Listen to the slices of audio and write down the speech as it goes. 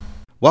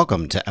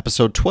Welcome to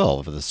episode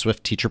 12 of the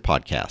Swift Teacher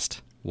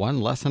Podcast. One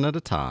lesson at a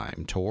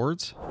time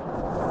towards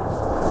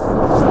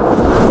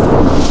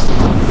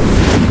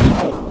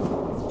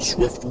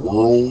Swift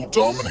World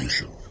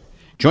Domination.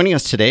 Joining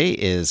us today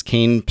is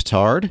Kane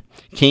Pittard.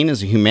 Kane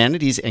is a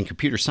humanities and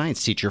computer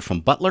science teacher from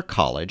Butler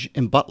College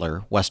in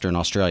Butler, Western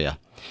Australia.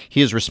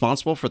 He is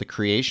responsible for the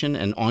creation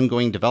and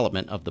ongoing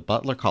development of the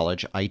Butler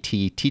College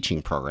IT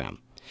teaching program.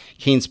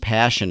 Kane's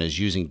passion is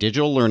using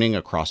digital learning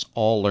across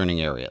all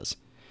learning areas.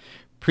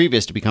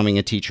 Previous to becoming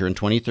a teacher in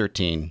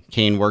 2013,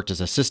 Kane worked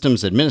as a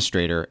systems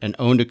administrator and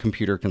owned a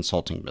computer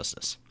consulting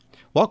business.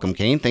 Welcome,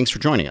 Kane. Thanks for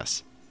joining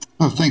us.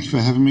 Oh, thanks for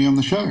having me on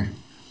the show.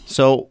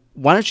 So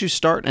why don't you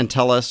start and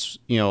tell us,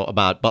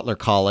 about Butler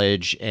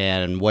College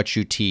and what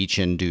you teach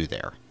and do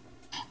there?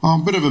 A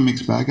bit of a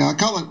mixed bag.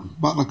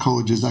 Butler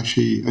College is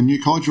actually a new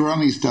college. We were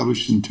only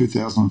established in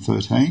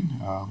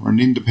 2013. We're an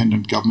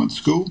independent government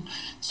school.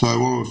 So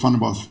while we're funded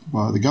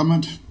by the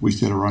government, we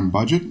set our own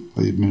budget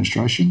for the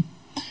administration.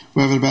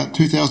 We have about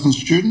 2,000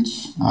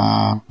 students,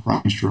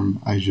 ranged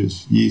from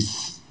ages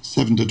years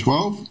 7 to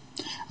 12. We've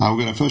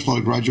got our first lot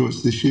of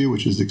graduates this year,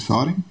 which is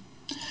exciting.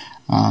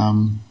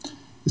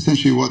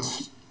 Essentially,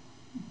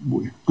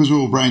 because we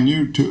were brand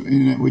new,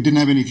 we didn't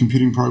have any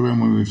computing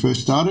program when we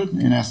first started.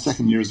 In our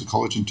second year as a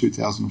college in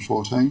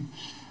 2014,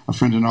 a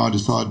friend and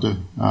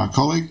I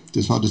colleague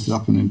decided to set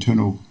up an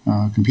internal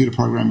computer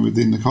program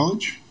within the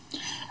college.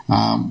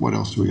 What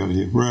else do we got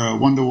here? We're a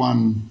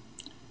one-to-one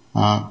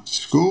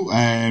school,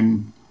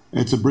 and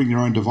it's a bring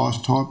your own device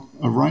type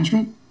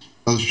arrangement.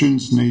 So the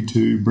students need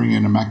to bring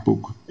in a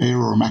MacBook Air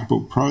or a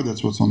MacBook Pro.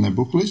 That's what's on their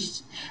book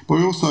list. But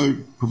we also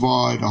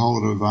provide a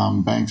whole lot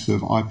of banks of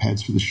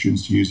iPads for the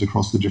students to use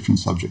across the different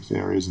subject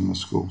areas in the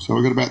school. So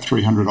we've got about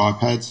 300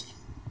 iPads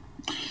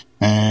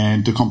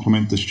and to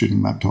complement the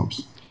student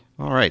laptops.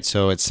 All right.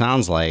 So it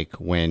sounds like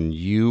when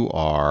you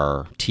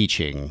are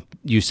teaching,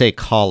 you say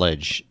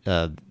college.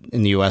 In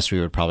the U.S.,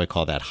 we would probably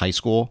call that high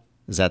school.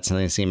 Is that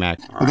something that seems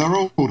accurate? They're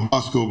all called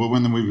high school, but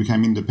when we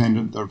became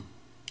independent,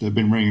 they've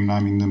been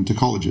renaming them to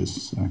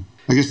colleges. So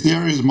I guess the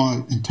areas of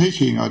my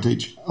teaching, I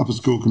teach upper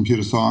school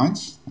computer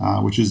science,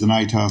 which is an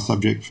ATAR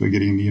subject for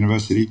getting into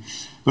university.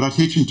 But I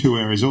teach in two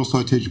areas. Also,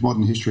 I teach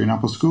modern history in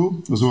upper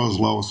school, as well as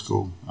lower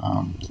school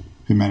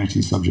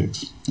humanities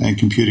subjects, and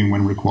computing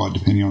when required,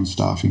 depending on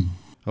staffing.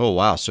 Oh,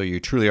 wow. So you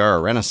truly are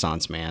a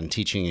Renaissance man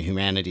teaching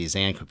humanities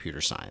and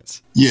computer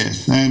science.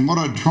 Yes, and what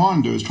I try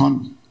and do is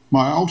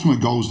my ultimate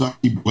goal is to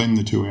actually blend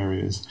the two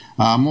areas.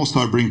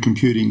 Also bring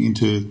computing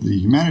into the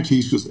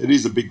humanities because it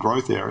is a big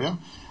growth area.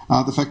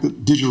 The fact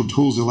that digital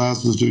tools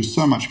allows us to do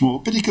so much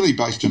more, particularly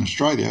based in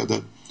Australia,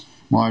 that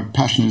my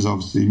passion is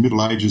obviously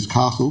Middle Ages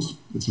castles.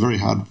 It's very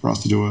hard for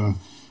us to do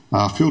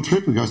a field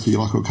trip. We go to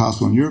like a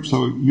castle in Europe, so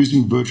we're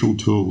using virtual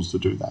tools to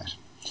do that.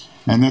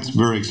 And that's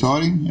very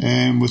exciting,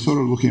 and we're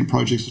sort of looking at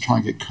projects to try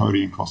and get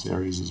coding across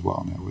areas as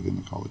well now within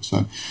the college.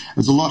 So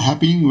there's a lot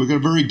happening. We've got a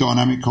very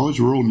dynamic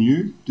college. We're all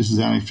new. This is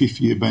our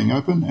fifth year being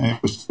open, and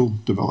we're still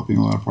developing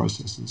a lot of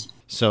processes.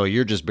 So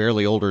you're just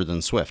barely older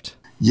than Swift.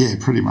 Yeah,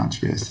 pretty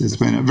much, yes. It's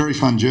been a very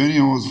fun journey.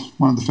 I was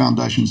one of the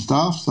foundation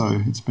staff,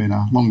 so it's been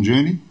a long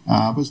journey,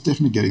 but it's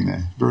definitely getting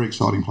there. Very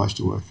exciting place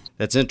to work.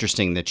 That's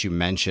interesting that you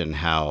mentioned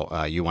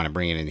how you want to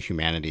bring it into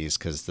humanities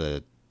because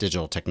the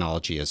digital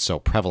technology is so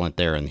prevalent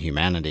there in the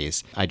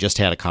humanities. I just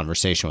had a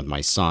conversation with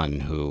my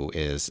son who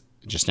is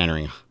just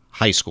entering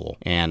high school.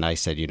 And I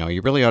said,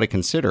 you really ought to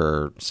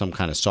consider some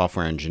kind of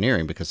software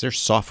engineering because there's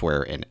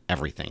software in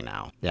everything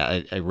now.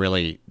 Yeah,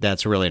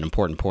 that's really an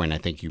important point I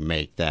think you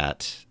make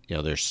that,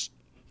 there's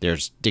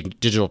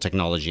digital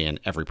technology in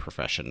every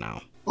profession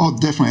now. Oh,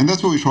 definitely. And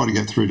that's what we try to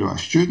get through to our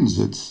students.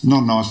 It's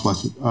not an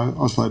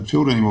isolated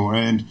field anymore.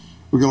 And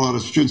we've got a lot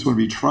of students who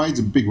want to be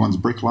trades. The big one's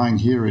bricklaying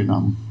here in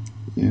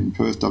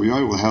Perth,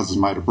 WA, all the houses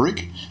made of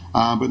brick.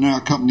 But now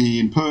a company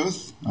in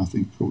Perth, I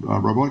think called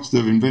Robotics,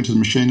 they've invented a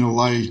machine to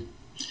lay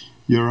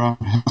your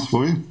house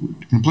for you,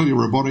 completely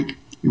robotic,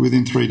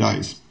 within 3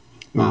 days.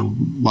 It'll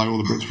lay all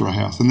the bricks for a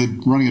house. And they're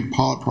running a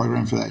pilot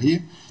program for that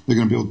here. They're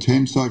going to build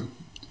 10. So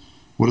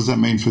what does that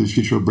mean for the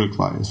future of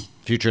bricklayers?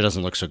 Future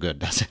doesn't look so good,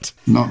 does it?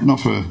 Not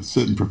for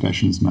certain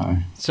professions, no.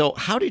 So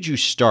how did you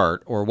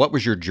start, or what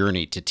was your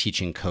journey to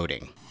teaching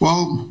coding?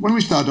 Well, when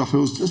we started off, it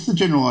was just the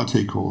general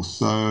IT course.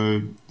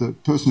 So the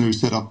person who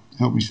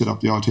helped me set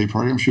up the IT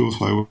program, she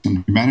also worked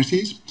in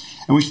humanities.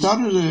 And we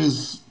started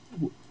as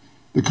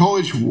the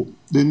college,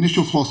 the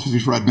initial philosophy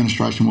for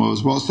administration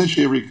was, well,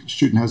 essentially every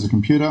student has a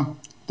computer.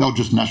 They'll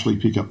just naturally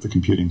pick up the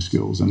computing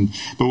skills.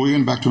 But we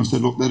went back to them and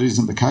said, look, that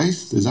isn't the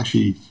case. There's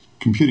actually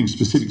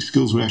computing-specific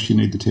skills we actually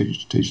need to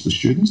teach the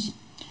students.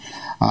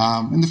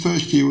 In the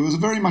first year, it was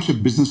very much a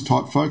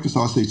business-type focus,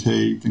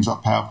 ICT, things like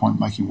PowerPoint,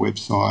 making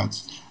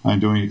websites,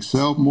 and doing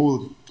Excel,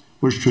 more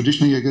was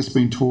traditionally, I guess,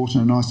 been taught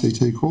in an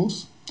ICT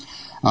course.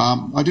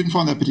 I didn't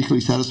find that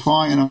particularly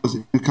satisfying, and I was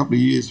in a couple of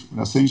years when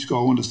I was senior school,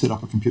 I wanted to set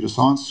up a computer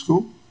science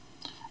school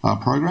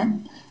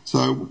program.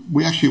 So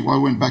I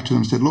went back to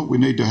them and said, look, we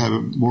need to have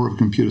more of a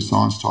computer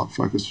science-type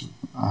focus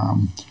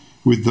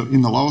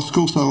in the lower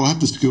school, so they'll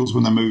have the skills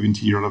when they move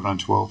into year 11 and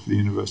 12 for the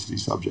university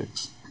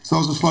subjects. So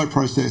it was a slow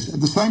process.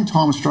 At the same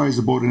time, Australia's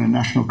aboard in a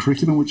national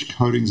curriculum, which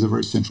coding is a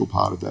very central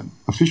part of that.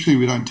 Officially,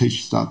 we don't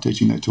start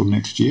teaching that till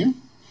next year,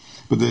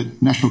 but the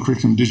national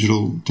curriculum,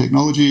 digital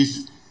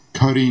technologies,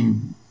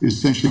 coding is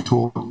essentially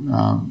taught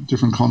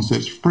different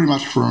concepts pretty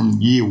much from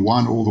year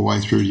 1 all the way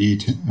through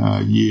to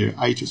year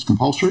 8. It's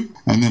compulsory,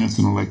 and then it's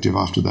an elective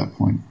after that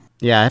point.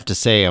 Yeah, I have to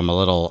say I'm a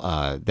little,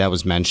 that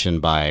was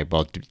mentioned by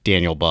both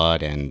Daniel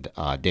Budd and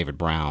David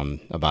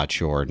Brown about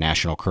your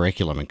national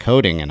curriculum and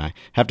coding, and I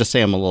have to say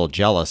I'm a little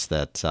jealous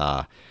that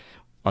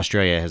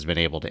Australia has been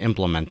able to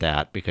implement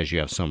that because you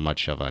have so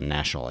much of a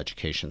national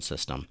education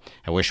system.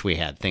 I wish we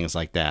had things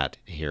like that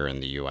here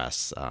in the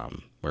U.S.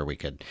 Where we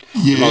could...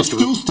 Yeah, it's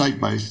still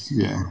state-based,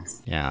 yeah.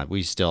 Yeah,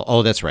 we still...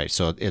 Oh, that's right.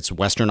 So it's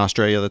Western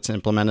Australia that's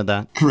implemented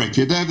that? Correct,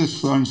 yeah. They have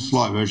their own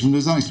slight version.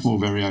 There's only small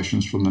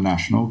variations from the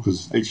national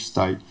because each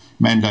state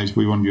mandates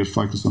we want you to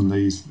focus on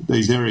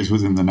these areas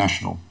within the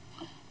national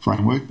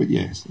framework. But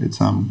yes,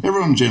 it's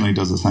everyone generally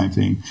does the same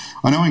thing.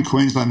 I know in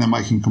Queensland they're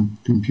making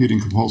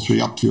computing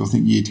compulsory up to, I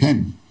think, year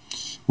 10,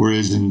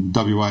 whereas in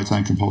WA it's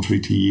only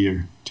compulsory to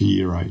year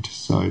 8.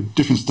 So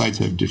different states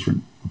have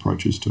different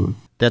approaches to it.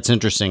 That's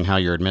interesting how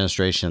your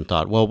administration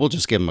thought, well, we'll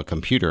just give them a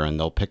computer and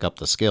they'll pick up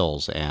the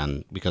skills.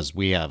 And because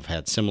we have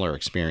had similar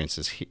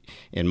experiences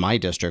in my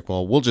district,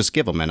 well, we'll just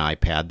give them an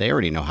iPad. They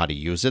already know how to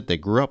use it. They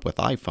grew up with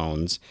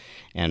iPhones.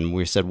 And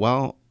we said,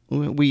 well,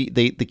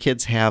 the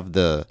kids have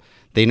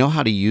they know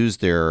how to use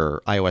their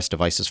iOS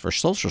devices for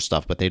social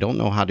stuff, but they don't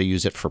know how to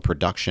use it for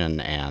production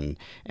and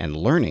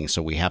learning.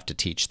 So we have to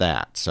teach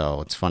that.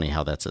 So it's funny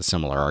how that's a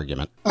similar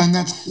argument. And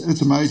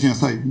it's amazing.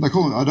 I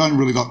call it, I don't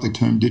really like the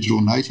term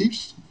digital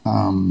natives.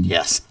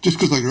 Yes. Just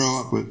because they grow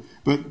up with,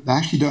 but they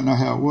actually don't know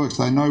how it works.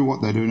 They know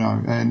what they do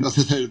know. And as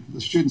I said, the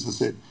students have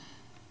said,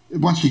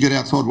 once you get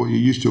outside what you're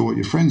used to, what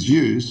your friends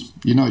use,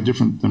 you're no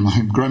different than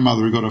my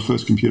grandmother who got her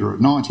first computer at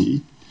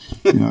 90,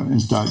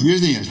 and started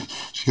using it.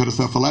 She got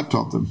herself a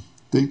laptop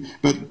thing.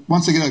 But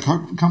once they get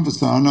out of comfort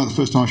zone, I know the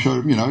first time I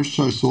showed them,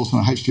 show source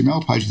on a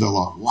HTML page, they're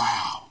like,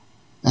 wow,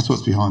 that's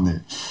what's behind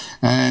there.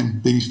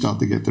 And then you start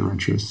to get their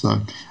interest.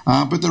 So,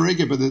 but they're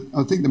eager. But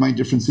I think the main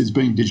difference is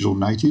being digital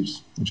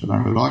natives, which I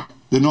don't really like.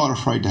 They're not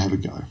afraid to have a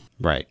go.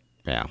 Right.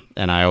 Yeah.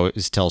 And I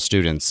always tell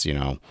students,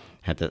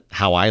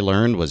 how I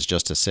learned was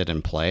just to sit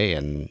and play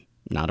and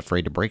not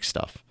afraid to break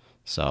stuff.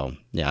 So,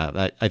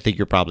 yeah, I think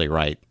you're probably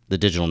right. The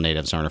digital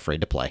natives aren't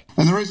afraid to play.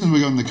 And the reason we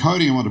got into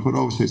coding, I want to put,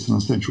 obviously, it's an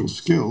essential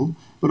skill,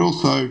 but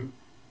also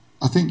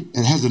I think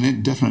it has a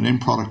definite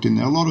end product in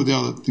there. A lot of the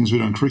other things we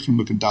do in curriculum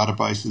look at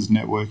databases,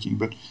 networking,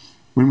 but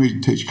when we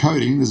teach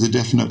coding, there's a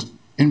definite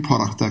end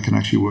product they can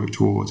actually work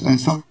towards,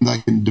 and something they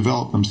can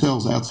develop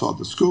themselves outside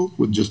the school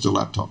with just a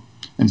laptop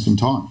and some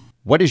time.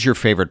 What is your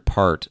favorite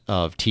part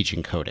of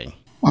teaching coding?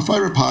 My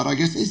favorite part, I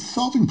guess, is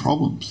solving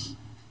problems,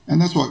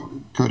 and that's what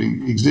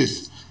coding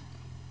exists.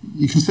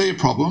 You can see a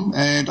problem,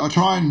 and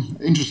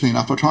interestingly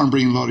enough, I try and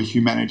bring a lot of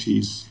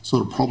humanities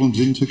sort of problems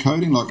into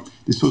coding, like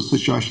this sort of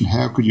situation,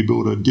 how could you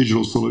build a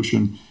digital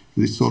solution for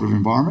this sort of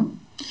environment?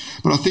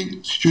 But I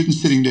think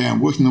students sitting down,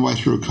 working their way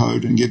through a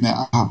code and getting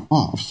that,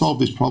 I've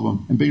solved this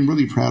problem, and being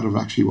really proud of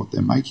actually what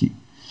they're making.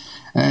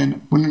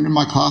 And when in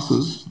my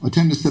classes, I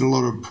tend to set a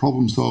lot of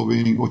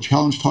problem-solving or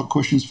challenge-type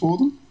questions for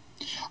them.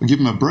 I give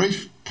them a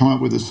brief, come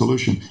up with a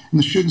solution, and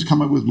the students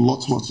come up with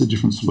lots of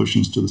different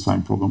solutions to the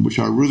same problem, which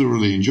I really,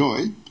 really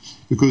enjoy,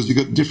 because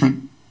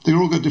they've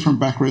all got different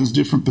backgrounds,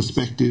 different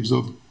perspectives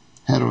of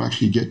how to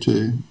actually get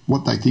to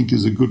what they think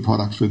is a good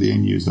product for the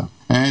end user.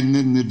 And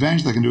then the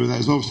advantage they can do with that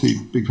is obviously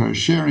a big part of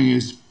sharing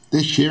is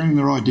they're sharing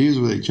their ideas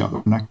with each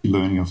other and actually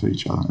learning off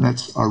each other.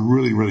 And I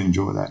really, really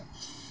enjoy that.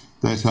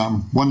 That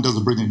one does a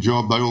brilliant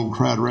job, they all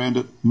crowd around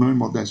it, learn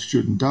what that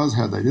student does,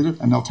 how they did it,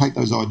 and they'll take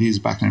those ideas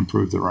back and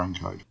improve their own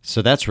code.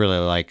 So that's really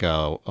like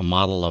a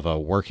model of a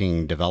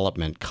working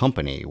development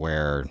company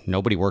where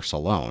nobody works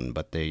alone,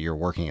 but you're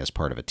working as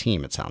part of a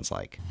team, it sounds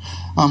like.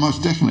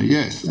 Most definitely,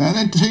 yes. And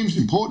then team's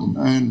important,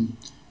 and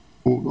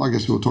I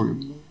guess we'll talk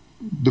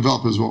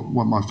developers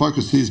what my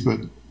focus is, but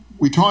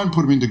we try and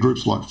put them into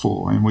groups like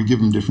 4, and we give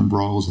them different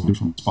roles and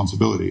different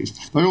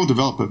responsibilities. They all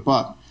develop it,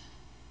 but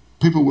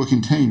people work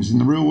in teams. In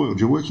the real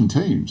world, you work in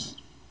teams.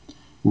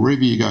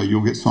 Wherever you go,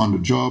 you'll get signed a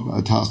job,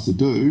 a task to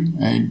do,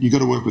 and you've got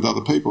to work with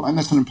other people. And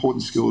that's an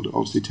important skill to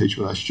obviously teach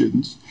with our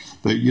students,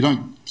 that you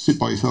don't sit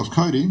by yourself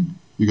coding,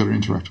 you've got to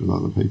interact with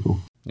other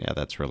people. Yeah,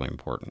 that's really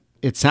important.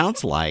 It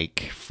sounds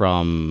like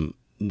from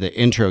the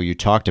intro you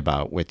talked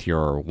about with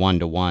your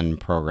one-to-one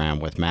program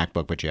with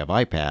MacBook, but you have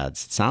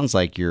iPads, it sounds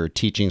like you're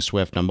teaching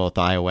Swift on both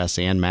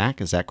iOS and Mac.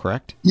 Is that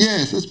correct?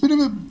 Yes, it's a bit of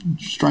a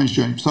strange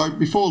journey. So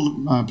before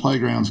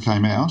Playgrounds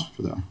came out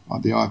for the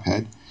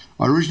iPad,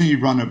 I originally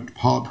run a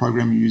pilot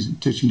program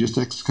teaching just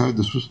Xcode,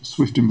 the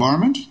Swift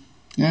environment.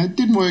 Yeah, it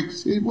didn't work.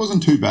 It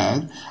wasn't too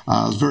bad. It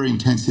was very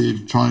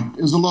intensive.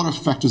 There's a lot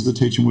of factors to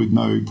teaching with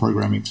no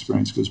programming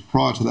experience, because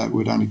prior to that,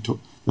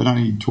 they'd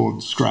only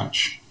taught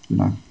Scratch.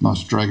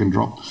 Nice drag and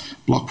drop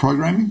block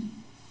programming.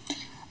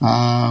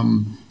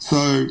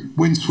 So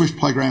when Swift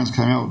Playgrounds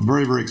came out,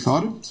 very, very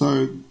excited.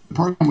 So the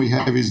program we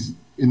have is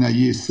in their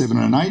years 7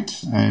 and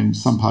 8 and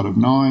some part of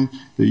 9,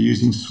 they're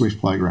using Swift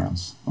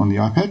Playgrounds on the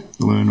iPad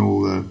to learn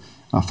all the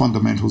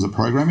fundamentals of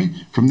programming.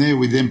 From there,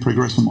 we then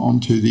progress them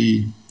onto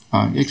the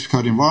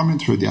Xcode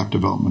environment through the app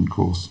development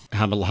course.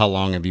 How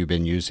long have you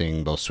been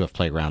using both Swift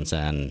Playgrounds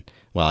and,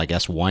 well, I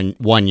guess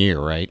one year,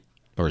 right?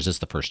 Or is this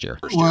the first year?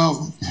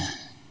 Well,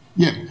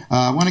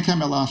 yeah. When it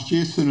came out last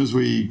year, as soon as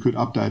we could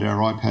update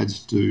our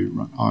iPads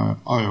to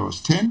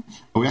iOS 10,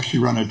 we actually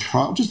run a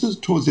trial,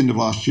 just towards the end of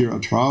last year,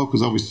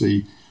 because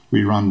obviously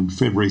we run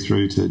February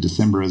through to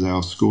December as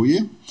our school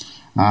year.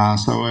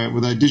 So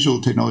with our digital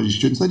technology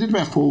students, they did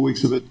about 4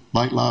 weeks of it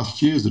late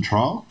last year as a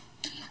trial.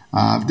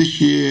 This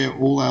year,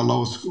 all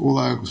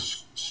our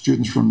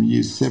students from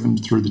years 7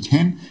 through to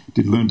 10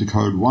 did Learn to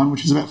Code 1,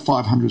 which is about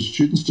 500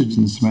 students did it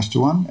in semester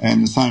 1,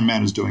 and the same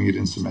amount is doing it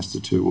in semester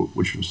 2,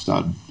 which was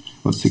started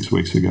 6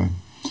 weeks ago.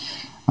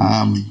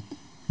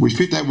 We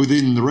fit that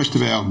within the rest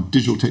of our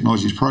digital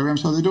technologies program,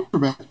 so they do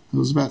it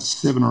was about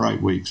 7 or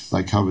 8 weeks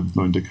they covered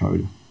Learn to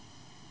Code.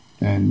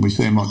 And we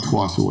see them like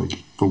twice a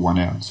week for 1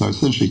 hour. So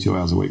essentially 2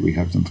 hours a week we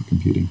have them for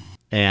computing.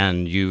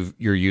 And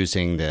you're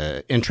using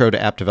the Intro to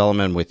App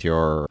Development with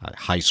your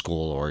high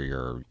school or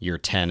your year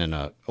 10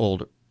 and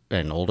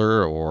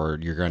older, or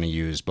you're going to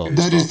use both?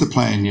 That is the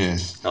plan,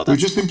 yes. We're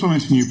just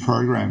implementing a new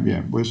program,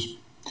 yeah.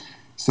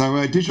 So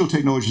our digital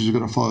technologies are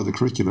going to follow the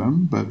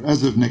curriculum, but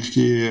as of next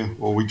year,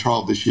 or we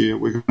trialled this year,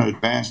 we're going to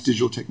advance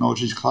digital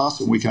technologies class,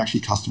 and we can actually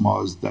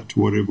customise that to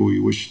whatever we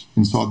wish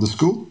inside the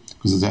school,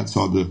 because it's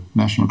outside the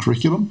national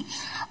curriculum.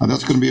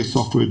 That's going to be a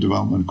software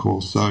development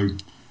course. So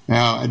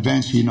our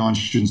advanced Year 9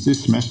 students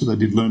this semester, they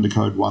did Learn to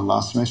Code 1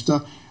 last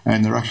semester,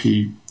 and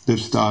they've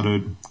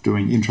started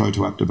doing Intro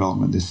to App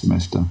Development this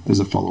semester as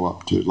a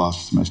follow-up to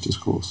last semester's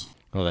course.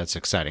 Oh, that's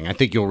exciting. I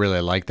think you'll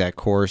really like that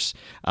course.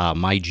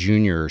 My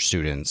junior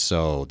students,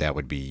 so that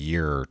would be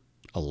year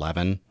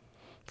 11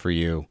 for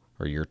you,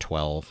 or year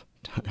 12.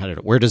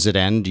 Where does it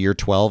end? Year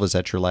 12, is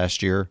that your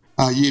last year?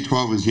 Year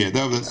 12 is,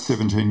 they were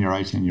 17 or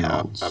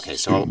 18-year-olds. Okay,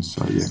 students,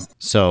 yeah.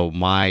 So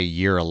my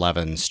year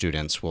 11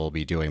 students will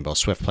be doing both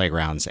Swift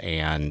Playgrounds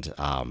and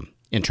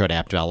Intro to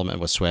App Development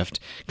with Swift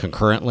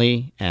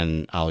concurrently,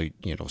 and I'll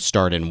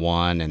start in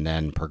one and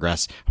then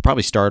progress. I'll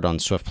probably start on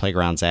Swift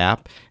Playgrounds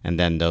app, and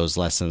then those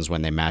lessons,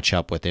 when they match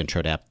up with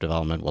Intro to App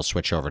Development, we'll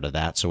switch over to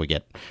that, so we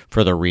get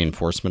further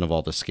reinforcement of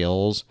all the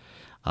skills.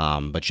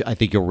 But I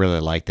think you'll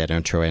really like that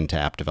Intro into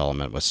App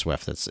Development with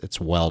Swift.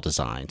 It's well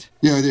designed.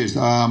 Yeah, it is.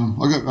 I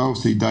got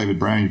obviously David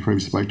Brown, you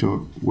previously spoke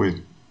to. We're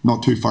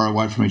not too far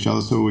away from each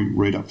other, so we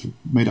meet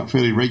up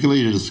fairly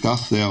regularly to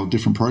discuss our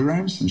different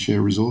programs and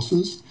share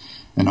resources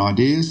and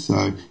ideas.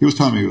 So he was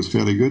telling me it was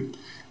fairly good.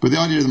 But the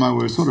idea at the moment,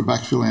 we're sort of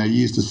backfilling our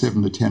years to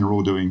 7 to 10 are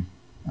all doing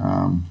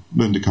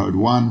Learn to Code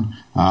 1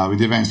 with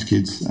the advanced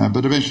kids.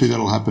 But eventually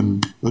that'll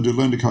happen. They'll do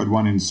Learn to Code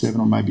 1 in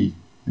 7 or maybe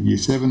Year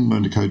 7,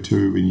 Learn to Code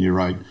 2 in Year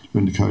 8,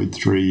 Learn to Code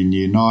 3 in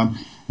Year 9.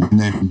 And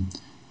then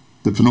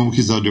for normal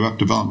kids, they'll do App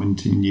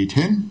Development in Year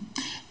 10.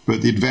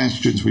 But the advanced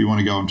students, we want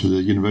to go into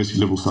the university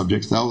level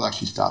subjects, they'll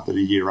actually start that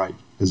at Year 8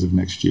 as of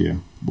next year.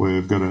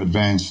 We've got an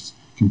advanced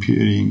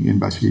computing in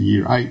basically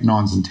Year 8,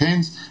 9s and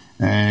 10s,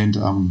 and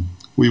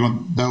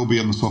they'll be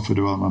on the software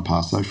development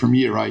path. So from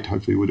Year 8,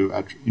 hopefully we'll do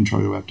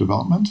Intro to App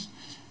Development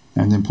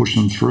and then push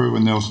them through,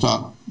 and they'll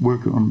start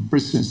working on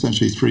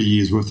essentially 3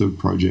 years worth of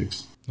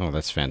projects. Oh,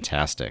 that's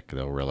fantastic.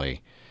 They'll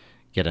really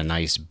get a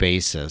nice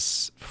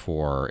basis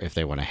for if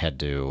they want to head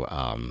to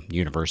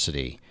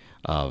university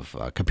of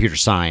computer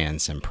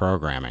science and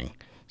programming.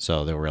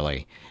 So they'll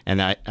really,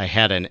 and I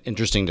had an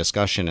interesting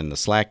discussion in the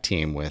Slack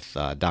team with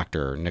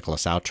Dr.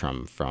 Nicholas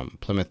Outram from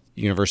Plymouth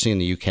University in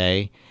the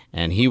UK,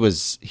 and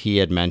he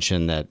had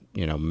mentioned that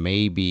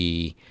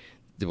maybe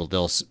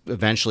they'll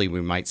eventually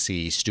we might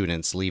see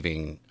students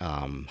leaving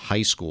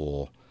high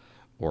school,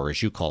 or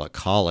as you call it,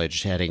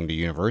 college, heading to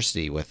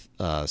university with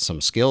some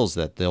skills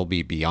that they'll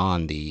be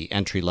beyond the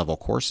entry-level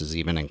courses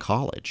even in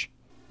college.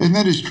 And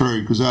that is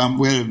true, because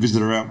we had a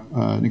visitor out,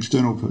 an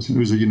external person who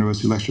was a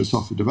university lecturer of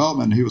software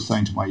development, and he was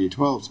saying to my Year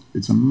 12s,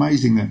 it's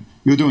amazing that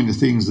you're doing the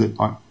things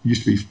that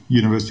used to be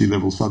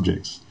university-level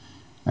subjects.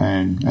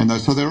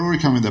 So they're already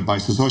coming with that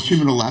basis. So I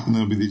assume it'll happen,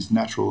 there'll be these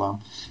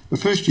natural... the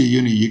first year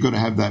uni, you've got to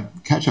have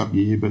that catch-up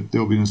year, but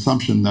there'll be an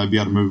assumption they'll be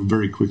able to move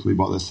very quickly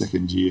by their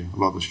second year, a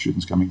lot of the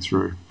students coming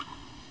through.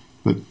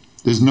 But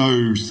there's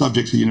no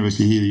subjects at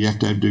university here that you have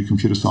to do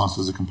computer science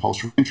as a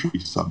compulsory entry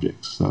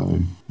subject.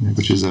 So,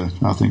 which is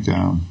I think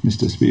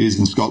Mr. Spears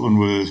in Scotland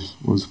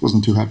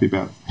wasn't too happy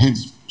about.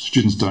 Hence,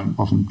 students don't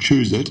often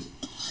choose it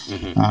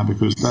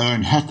because they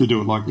don't have to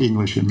do it like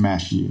English and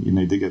maths. You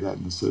need to get that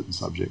in a certain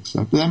subject.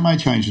 So, but that may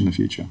change in the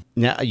future.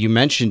 Now, you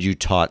mentioned you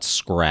taught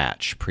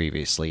Scratch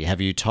previously.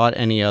 Have you taught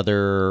any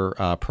other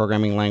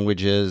programming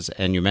languages?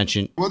 And you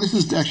mentioned... Well, this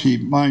is actually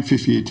my own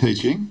 5th year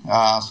teaching.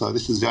 So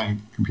this is the only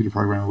computer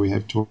programmer we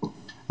have taught.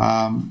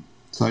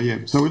 So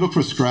we look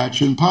for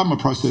Scratch. And part of my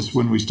process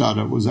when we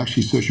started was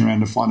actually searching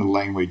around to find a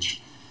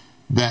language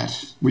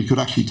that we could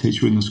actually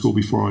teach within the school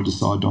before I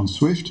decided on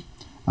Swift.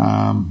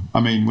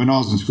 When I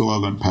was in school, I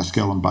learned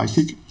Pascal and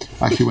Basic.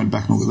 I actually went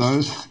back and looked at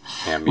those.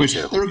 Yeah, me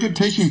too. They're a good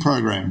teaching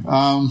program.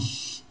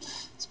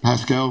 It's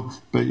Pascal,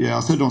 but yeah, I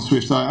said on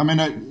Swift. So,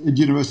 at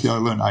university, I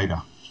learned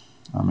Ada.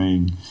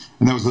 And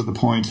that was at the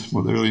point,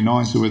 the early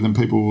 90s, where then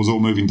people was all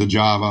moving to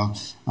Java.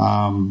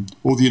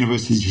 All the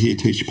universities here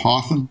teach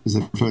Python as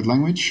their preferred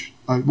language.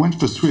 I went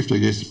for Swift, I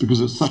guess,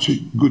 because it's such a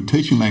good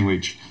teaching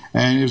language.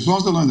 And as long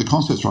as they learn the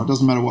concepts right, it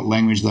doesn't matter what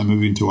language they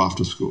move into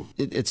after school.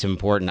 It's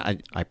important.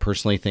 I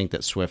personally think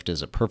that Swift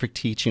is a perfect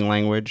teaching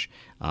language.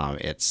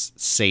 It's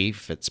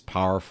safe, it's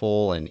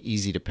powerful, and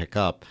easy to pick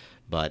up,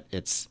 but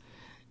it's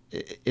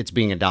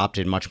being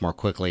adopted much more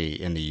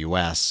quickly in the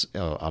U.S.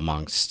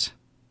 Amongst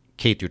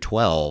K through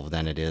 12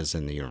 than it is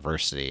in the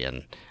university,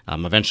 and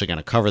I'm eventually going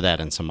to cover that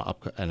in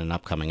an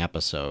upcoming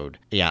episode.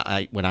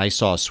 Yeah, when I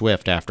saw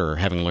Swift after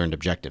having learned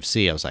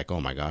Objective-C, I was like,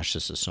 oh my gosh,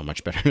 this is so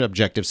much better than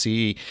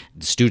Objective-C.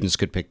 The students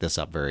could pick this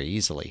up very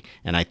easily,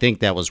 and I think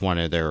that was one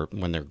of their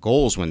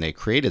goals when they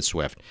created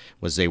Swift,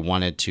 was they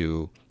wanted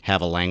to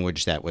have a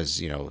language that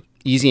was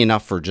easy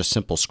enough for just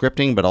simple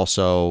scripting, but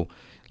also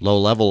low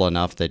level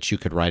enough that you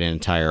could write an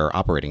entire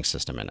operating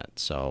system in it.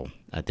 So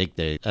I think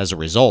as a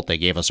result, they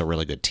gave us a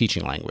really good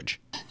teaching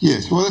language.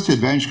 Yes, well, that's the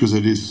advantage, because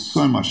it is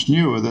so much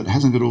newer that it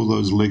hasn't got all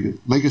those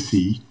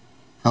legacy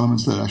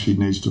elements that it actually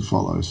needs to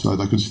follow. So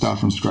they could start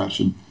from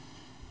scratch, and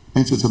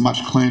hence it's a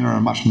much cleaner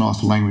and much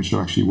nicer language to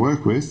actually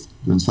work with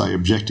than, say,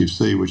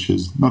 Objective-C, which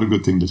is not a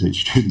good thing to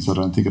teach students, I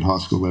don't think, at high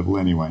school level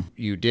anyway.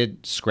 You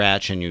did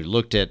Scratch and you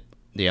looked at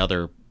the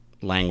other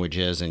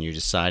languages and you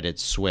decided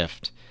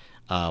Swift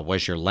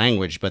was your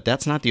language, but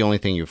that's not the only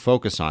thing you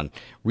focus on.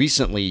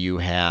 Recently, you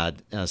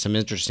had some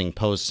interesting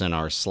posts in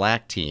our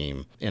Slack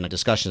team in a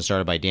discussion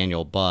started by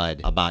Daniel Budd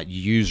about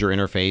user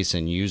interface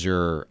and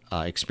user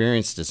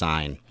experience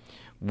design.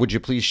 Would you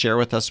please share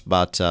with us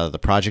about the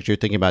project you're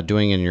thinking about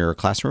doing in your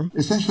classroom?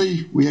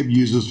 Essentially, we have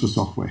users for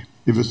software.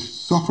 If a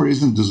software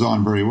isn't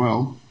designed very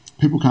well,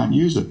 people can't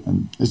use it.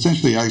 And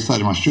essentially, I say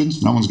to my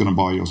students, no one's going to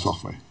buy your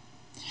software.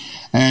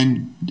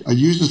 And a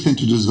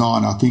user-centered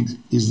design, I think,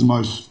 is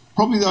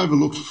probably the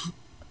overlooked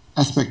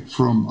aspect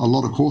from a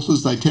lot of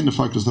courses. They tend to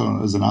focus on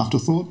it as an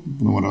afterthought,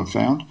 from what I've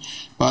found.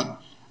 But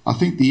I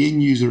think the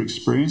end-user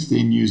experience, the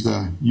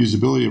end-user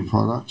usability of a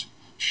product,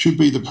 should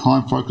be the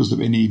prime focus of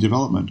any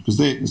development, because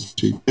they're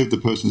the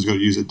person who's got to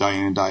use it day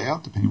in and day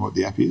out, depending on what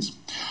the app is.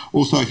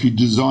 Also, if you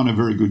design a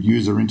very good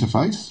user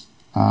interface,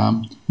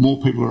 more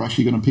people are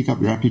actually going to pick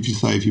up your app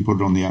if you put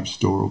it on the App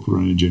Store or put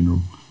it in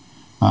general.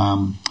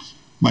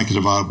 Make it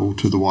available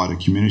to the wider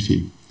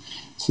community.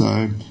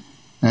 So...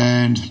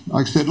 And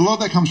like I said, a lot of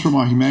that comes from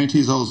my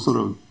humanities. I was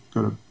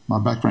my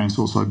background's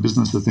also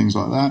business and things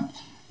like that,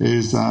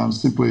 is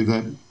simply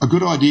that a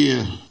good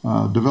idea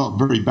developed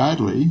very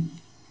badly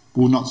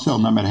will not sell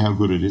no matter how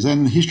good it is.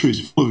 And history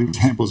is full of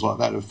examples like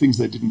that, of things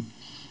that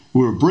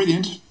were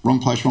brilliant,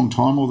 wrong place, wrong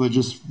time, or they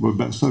just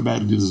were so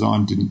badly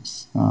designed,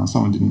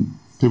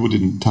 people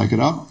didn't take it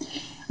up.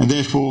 And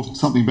therefore,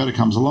 something better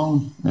comes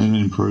along and it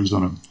improves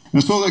on it.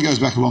 And so that goes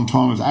back a long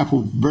time, with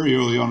Apple very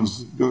early on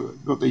has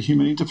got the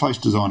human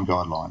interface design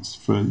guidelines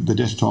for the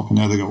desktop, and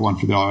now they've got one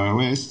for the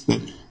iOS,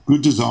 that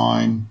good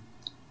design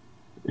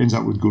ends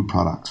up with good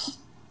products,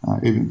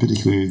 even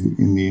particularly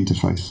in the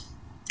interface.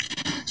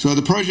 So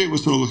the project we're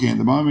sort of looking at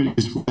the moment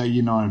is for our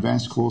Year 9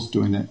 advanced course,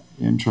 doing the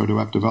intro to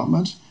app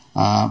development.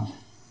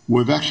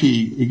 We've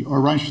actually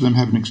arranged for them to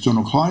have an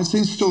external client.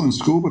 It's still in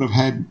school, but I've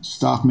had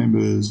staff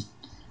members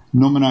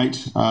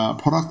nominate a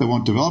product they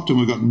want developed, and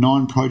we've got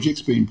 9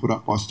 projects being put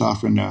up by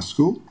staff in our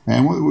school.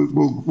 And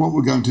what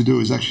we're going to do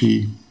is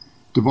actually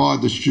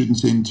divide the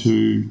students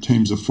into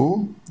teams of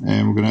 4,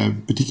 and we're going to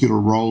have particular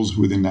roles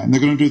within that. And they're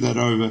going to do that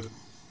over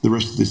the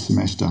rest of this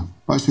semester.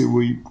 Basically,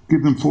 we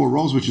give them 4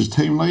 roles, which is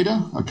team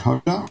leader, a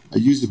coder, a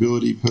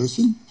usability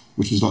person,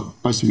 which is like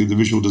basically the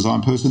visual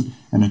design person,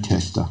 and a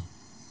tester.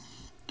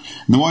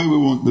 And the way we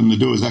want them to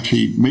do is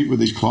actually meet with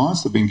these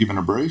clients. They've been given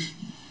a brief.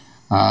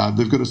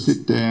 They've got to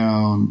sit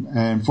down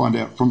and find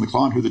out from the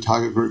client who the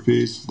target group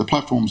is. The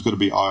platform's got to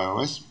be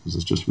iOS, because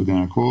it's just within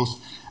our course.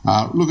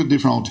 Look at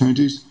different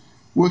alternatives.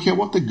 Work out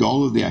what the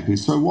goal of the app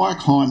is. So why a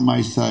client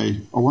may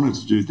say, I wanted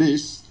to do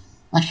this,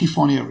 actually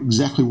finding out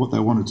exactly what they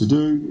wanted to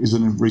do is a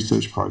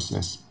research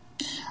process.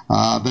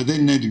 They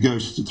then need to go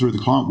through the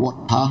client,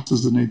 what tasks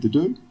does it need to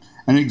do.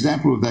 An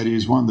example of that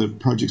is one of the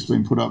projects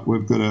being put up.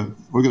 We've got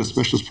a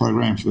specialist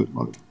program for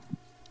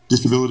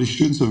disability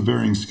students of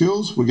varying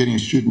skills. We're getting a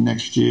student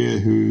next year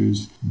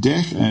who's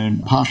deaf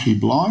and partially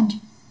blind.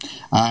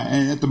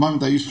 And at the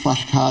moment, they use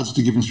flashcards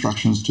to give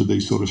instructions to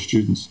these sort of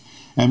students.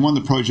 And one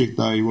of the projects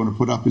they want to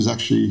put up is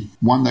actually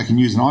one they can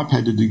use an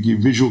iPad to give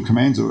visual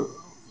commands or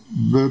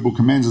verbal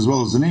commands as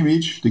well as an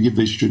image to give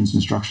these students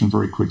instructions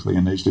very quickly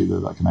and easily that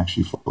they can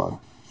actually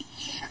follow.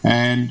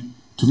 And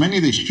to many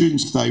of these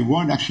students, they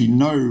won't actually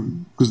know,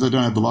 because they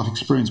don't have the life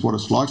experience, what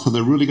it's like. So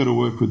they've really got to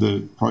work with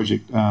the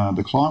project,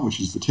 the client, which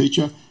is the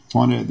teacher,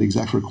 find out the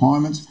exact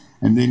requirements,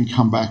 and then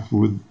come back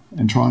with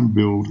and try and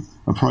build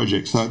a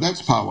project. So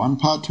that's part one.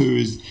 Part two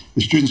is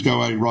the students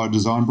go away, write a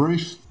design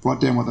brief, write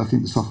down what they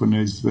think the software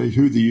needs to be,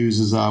 who the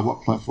users are,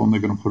 what platform they're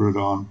going to put it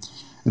on,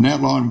 and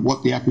outline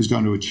what the app is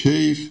going to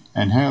achieve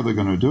and how they're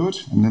going to do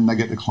it, and then they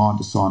get the client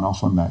to sign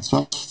off on that.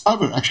 So it's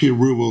actually a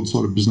real-world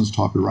sort of business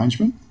type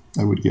arrangement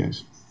they would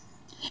get.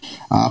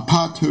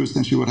 Part two,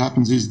 essentially what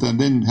happens is they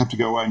then have to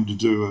go away and to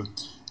do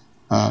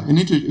an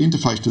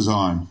interface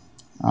design.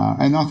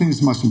 And I think it's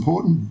the most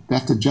important. They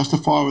have to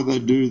justify what they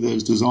do,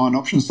 those design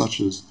options,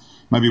 such as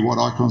maybe what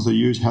icons they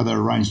use, how they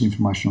arrange the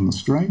information on the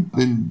screen.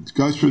 Then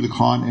go through the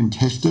client and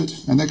test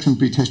it. And that can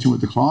be testing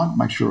with the client,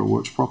 make sure it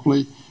works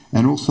properly,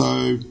 and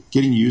also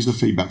getting user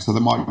feedback. So they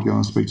might go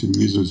and speak to the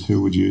users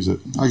who would use it.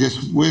 I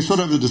guess we're sort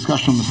of having a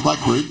discussion on the Slack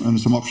group and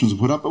some options to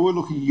put up, but we're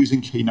looking at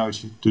using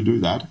Keynote to do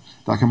that.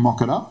 They can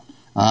mock it up,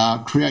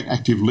 create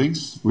active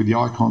links with the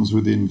icons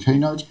within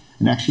Keynote,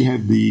 and actually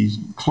have the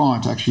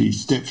client actually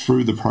step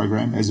through the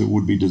program as it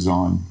would be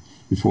designed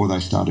before they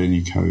start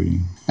any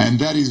coding. And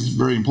that is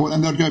very important.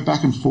 And they'll go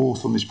back and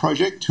forth on this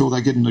project till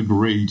they get an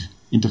agreed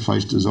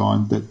interface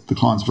design that the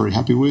client's very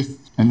happy with,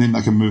 and then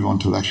they can move on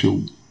to the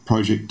actual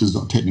project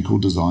technical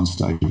design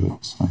stage of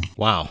it. So.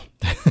 Wow.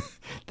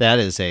 That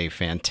is a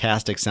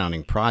fantastic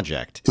sounding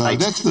project. So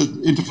that's the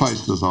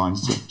interface design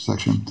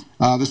section.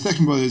 The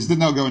second one is then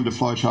they'll go into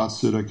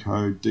flowcharts,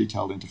 pseudocode,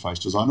 detailed interface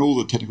design, all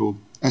the technical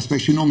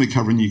aspects you normally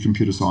cover in your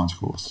computer science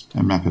course,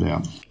 and map it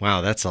out.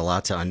 Wow, that's a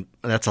lot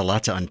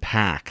to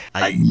unpack.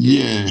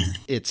 Yeah,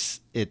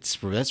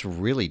 that's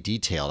really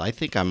detailed. I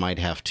think I might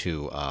have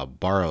to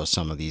borrow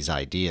some of these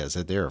ideas.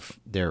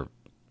 They're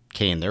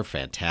Kane, they're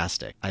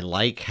fantastic. I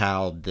like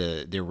how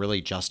they're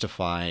really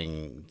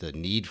justifying the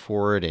need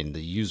for it and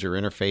the user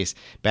interface.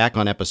 Back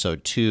on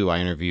episode 2, I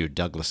interviewed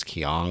Douglas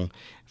Keong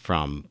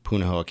from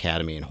Punahou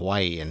Academy in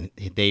Hawaii, and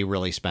they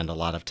really spend a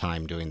lot of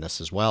time doing this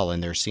as well,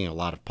 and they're seeing a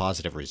lot of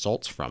positive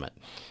results from it.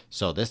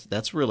 So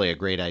that's really a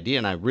great idea,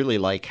 and I really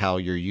like how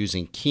you're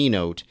using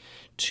Keynote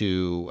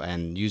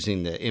and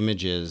using the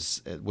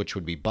images, which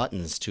would be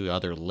buttons, to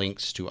other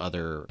links to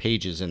other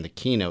pages in the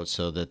Keynote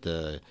so that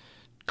the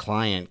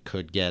client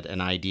could get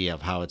an idea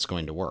of how it's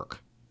going to work.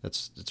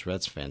 That's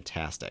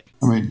fantastic.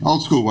 I mean,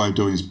 old school way of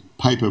doing is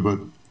paper, but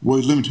we're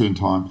limited in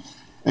time.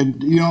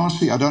 And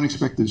honestly, I don't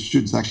expect that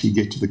students actually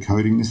get to the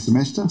coding this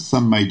semester.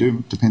 Some may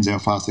do, depends how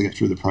fast they get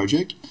through the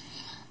project.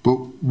 But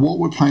what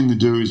we're planning to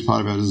do as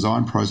part of our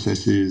design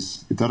process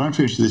is, if they don't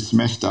finish this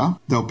semester,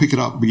 they'll pick it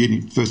up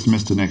beginning first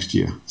semester next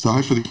year. So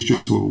hopefully the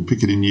students will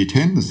pick it in year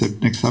 10, the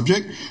next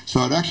subject.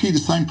 So it's actually the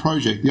same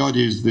project. The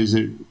idea is there's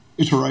a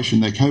iteration,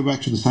 they go back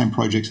to the same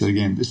projects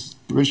again. This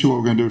eventually what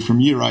we're going to do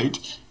from year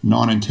 8,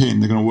 9 and 10,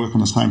 they're going to work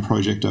on the same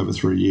project over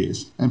 3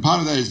 years. And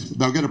part of that is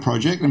they'll get a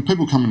project and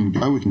people come and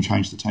go, we can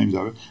change the teams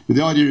over. But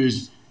the idea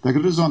is they've got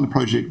to design the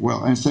project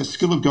well. And it's that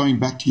skill of going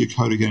back to your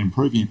code again,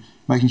 improving it,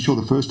 making sure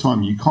the first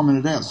time you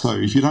comment it out. So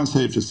if you don't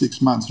say it for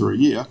 6 months or a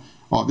year,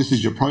 this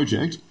is your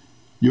project,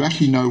 you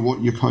actually know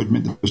what your code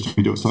meant the first time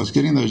you do it. So it's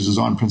getting those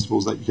design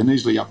principles that you can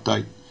easily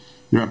update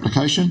your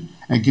application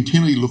and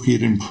continually looking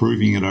at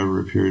improving it over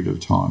a period of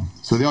time.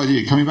 So the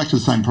idea, coming back to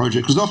the same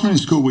project, because often in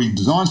school we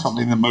design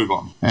something and then move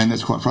on, and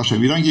that's quite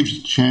frustrating. We don't give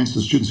a chance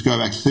to students to go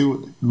back,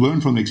 learn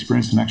from the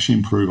experience and actually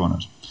improve on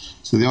it.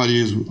 So the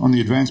idea is on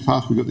the advanced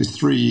path, we've got this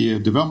 3-year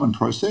development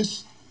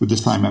process with the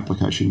same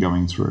application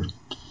going through.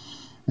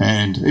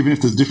 And even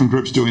if there's different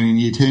groups doing it in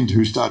year 10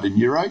 who started in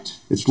year 8,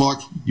 it's like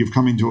you've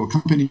come into a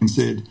company and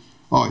said,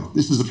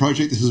 this is the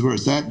project, this is where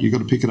it's at, you've got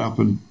to pick it up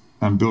and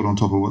build on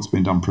top of what's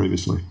been done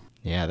previously.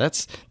 Yeah,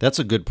 that's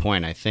a good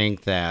point. I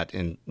think that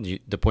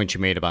the point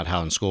you made about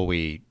how in school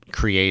we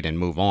create and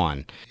move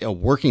on,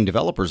 working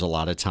developers a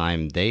lot of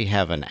time, they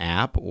have an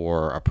app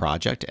or a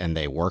project and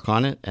they work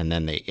on it and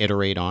then they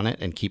iterate on it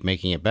and keep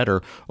making it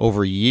better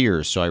over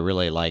years. So I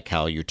really like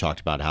how you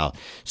talked about how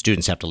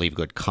students have to leave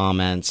good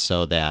comments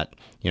so that,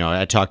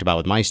 I talked about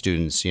with my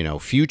students,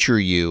 future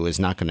you is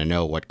not going to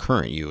know what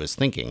current you is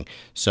thinking.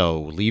 So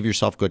leave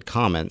yourself good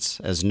comments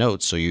as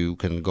notes so you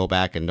can go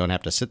back and don't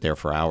have to sit there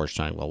for hours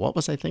trying, well, what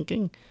was I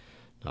thinking?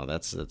 No,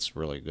 that's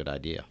really a good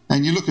idea.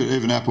 And you look at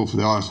even Apple for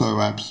the ISO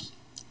apps,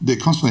 they're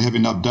constantly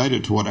having to update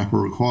it to what Apple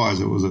requires.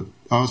 It was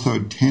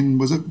ISO 10,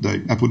 was it?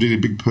 Apple did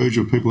a big purge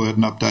of people who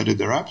hadn't updated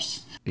their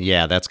apps.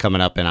 Yeah, that's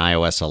coming up in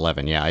iOS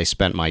 11. Yeah, I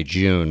spent my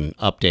June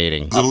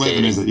updating.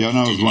 11, is it? Yeah, I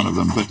know it was one of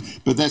them.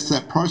 But that's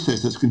that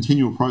process, that's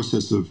continual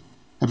process of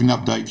having to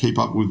update, keep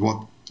up with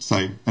what,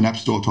 say, an App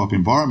Store type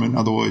environment.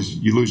 Otherwise,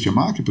 you lose your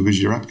market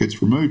because your app gets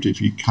removed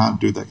if you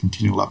can't do that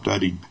continual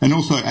updating. And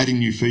also adding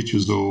new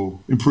features or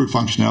improved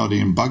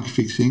functionality and bug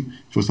fixing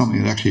for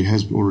something that actually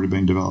has already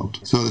been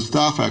developed. So the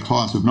staff, our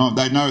clients,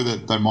 they know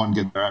that they might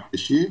get their app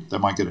this year, they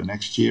might get it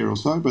next year or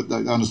so, but they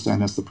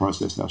understand that's the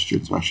process our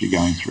students are actually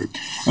going through.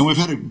 And we've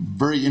had a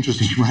very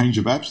interesting range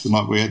of apps, and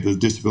like we had the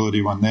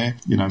disability one there.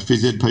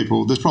 Phys ed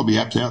people, there's probably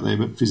apps out there,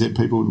 but phys ed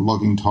people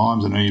logging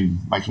times and even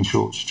making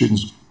sure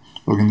students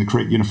log in the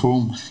correct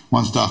uniform.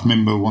 One staff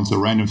member wants a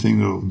random thing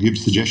that'll give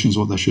suggestions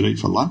what they should eat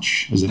for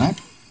lunch as an app,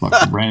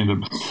 like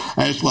random.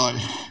 And it's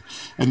like,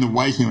 and the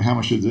weighting of how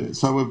much is it.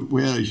 So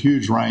we had a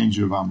huge range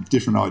of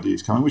different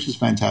ideas coming, which is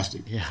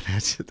fantastic. Yeah,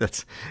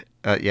 that's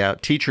yeah.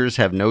 Teachers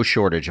have no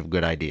shortage of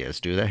good ideas,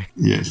 do they?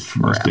 Yes,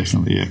 most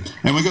definitely. Yeah,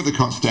 and we got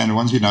the standard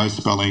ones,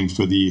 spelling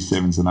for the year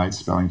 7s and 8s,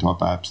 spelling type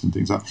apps and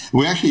things like that.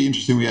 We actually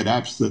interesting. We had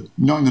apps that,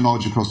 knowing the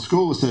knowledge across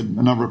school, said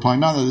another reply,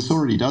 no, this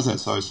already does that.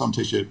 So some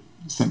teacher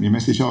sent me a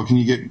message, can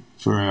you get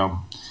for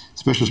our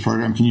specialist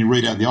program, can you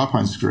read out the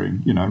iPhone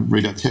screen?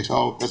 Read out the text.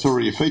 Oh, that's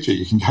already a feature.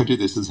 You can go do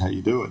this. This is how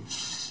you do it.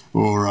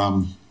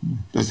 Or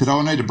they said,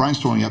 I need a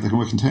brainstorming app that can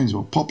work in Teams.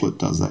 Well, Poplet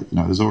does that.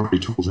 There's already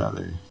tools out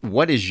there.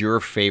 What is your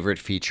favorite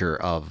feature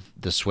of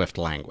the Swift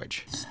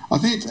language? I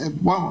think,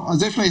 it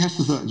definitely has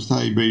to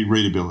say be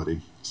readability.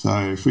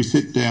 So if we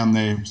sit down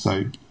there,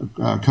 so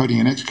coding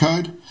in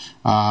Xcode,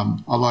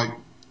 I like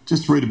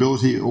just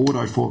readability,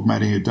 auto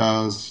formatting it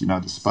does,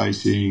 the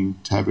spacing,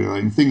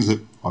 tabulating, things that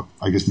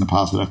I guess in the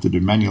past I'd have to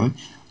do manually.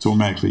 It's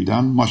automatically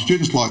done. My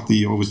students like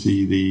the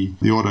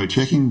auto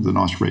checking, the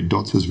nice red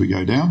dots as we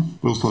go down.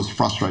 It also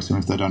frustrates them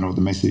if they don't know what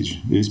the message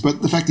is.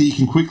 But the fact that you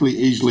can quickly,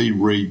 easily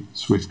read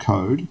Swift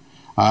code,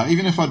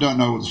 even if I don't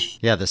know what's...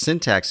 Yeah, the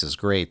syntax is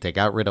great. They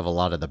got rid of a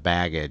lot of the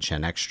baggage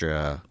and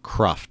extra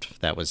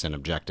cruft that was in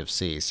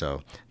Objective-C.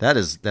 So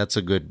that's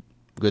a good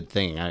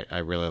thing. I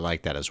really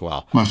like that as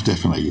well. Most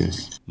definitely,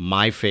 yes.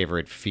 My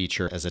favorite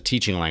feature as a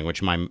teaching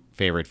language, my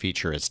favorite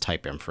feature is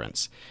type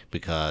inference,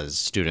 because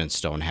students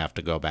don't have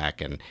to go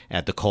back and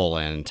add the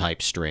colon,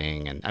 type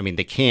string. And I mean,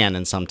 they can,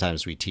 and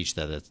sometimes I teach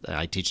that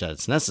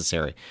it's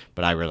necessary,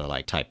 but I really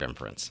like type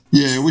inference.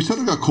 Yeah, we sort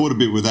of got caught a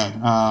bit with that,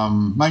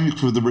 mainly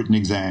for the written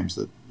exams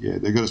that,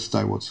 they've got to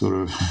state what sort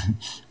of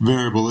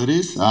variable it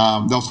is.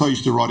 They're so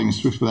used to writing in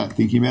Swift without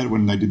thinking about it.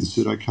 When they did the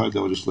pseudocode, they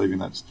were just leaving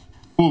that.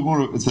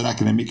 It's an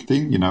academic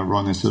thing,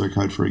 writing their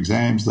pseudocode for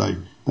exams.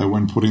 They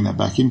weren't putting that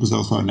back in because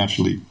also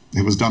naturally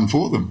it was done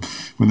for them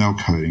when they were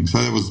coding. So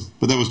that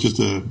was just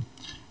a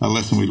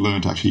lesson we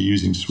learned, actually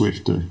using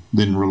Swift to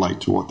then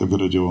relate to what they've got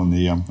to do on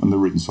the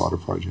written side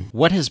of project.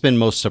 What has been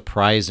most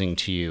surprising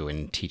to you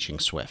in teaching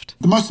Swift?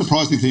 The most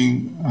surprising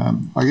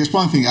thing, I guess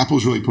one thing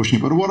Apple's really pushing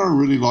it, but what I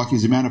really like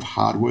is the amount of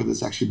hardware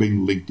that's actually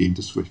being linked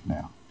into Swift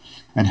now,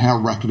 and how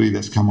rapidly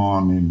that's come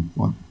on in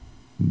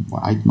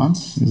 8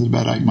 months? Is it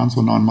about 8 months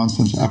or 9 months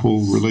since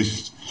Apple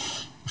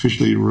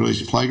officially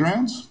released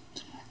Playgrounds?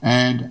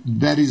 And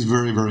that is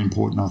very, very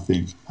important, I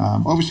think.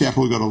 Obviously,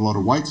 Apple got a lot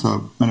of weight,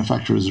 so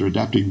manufacturers are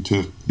adapting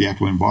to the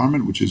Apple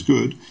environment, which is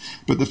good.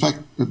 But the fact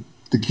that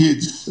the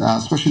kids,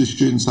 especially the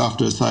students,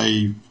 after,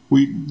 say,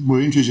 we were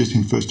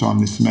introducing first time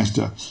this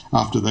semester,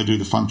 after they do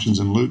the functions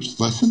and loops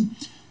lesson,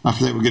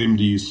 after that we get them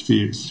to use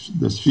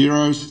the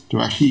spheros to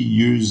actually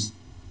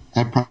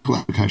have practical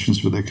applications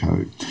for their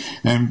code.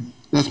 And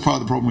that's part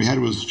of the problem we had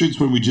was students,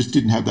 when we just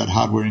didn't have that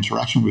hardware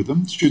interaction with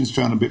them, students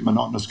found it a bit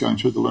monotonous going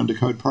through the Learn to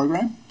Code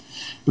program.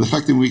 But the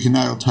fact that we can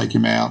now take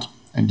them out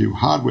and do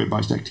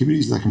hardware-based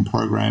activities, they can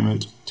program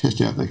it, test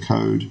out their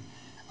code,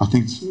 I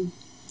think it's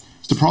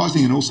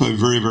surprising and also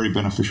very, very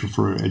beneficial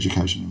for our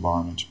education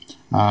environment.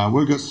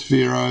 We've got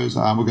Spheros,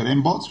 we've got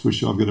MBOTs,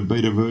 which I've got a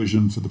beta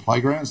version for the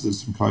playgrounds.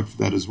 There's some code for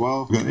that as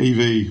well. We've got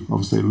EV,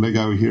 obviously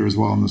Lego here as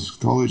well in this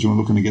college, and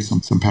we're looking to get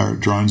some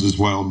Parrot drones as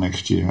well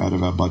next year out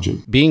of our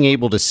budget. Being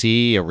able to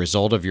see a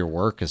result of your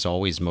work is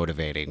always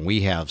motivating.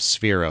 We have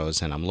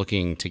Spheros, and I'm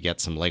looking to get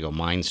some Lego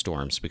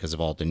Mindstorms because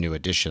of all the new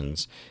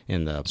additions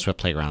in the Swift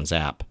Playgrounds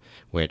app,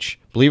 which,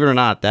 believe it or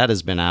not, that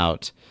has been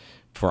out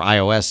for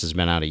iOS has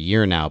been out a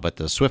year now, but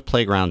the Swift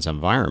Playgrounds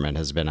environment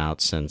has been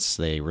out since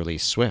they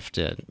released Swift,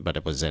 but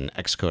it was in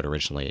Xcode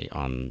originally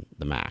on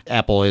the Mac.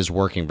 Apple is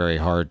working very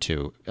hard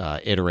to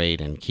iterate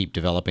and keep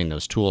developing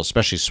those tools,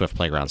 especially Swift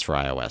Playgrounds for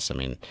iOS. I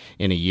mean,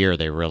 in a year,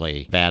 they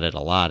really added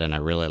a lot, and I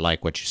really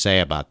like what you say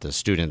about the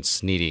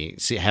students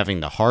having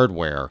the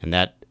hardware, and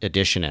that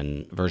edition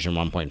in version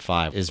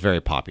 1.5 is very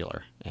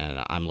popular,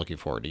 and I'm looking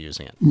forward to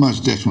using it.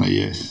 Most definitely,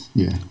 yes.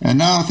 Yeah. And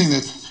now I think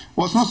it's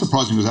not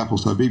surprising because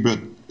Apple's so big, but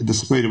the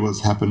speed of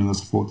what's happened and the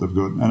support they've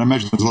got. And I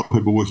imagine there's a lot of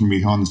people working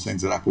behind the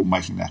scenes at Apple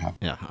making that happen.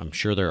 Yeah, I'm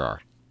sure there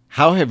are.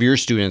 How have your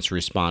students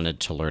responded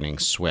to learning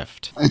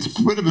Swift? It's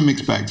a bit of a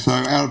mixed bag. So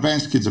our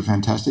advanced kids are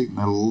fantastic, and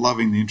they're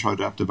loving the intro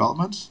to app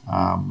development,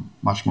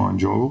 much more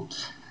enjoyable.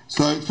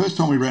 So first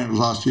time we ran it was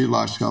last year,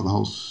 large scale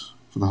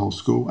for the whole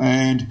school,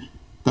 and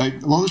a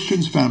lot of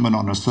students found it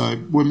monotonous. So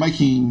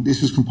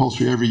this is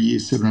compulsory every year,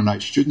 7 and 8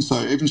 students.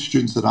 So even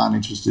students that aren't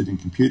interested in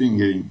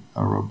computing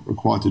are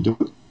required to do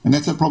it. And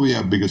that's probably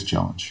our biggest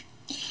challenge.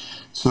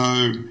 So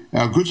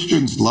our good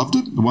students loved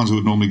it, the ones who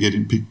would normally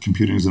pick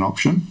computing as an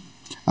option,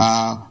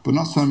 but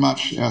not so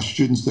much our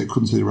students that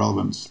couldn't see the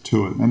relevance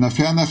to it. And they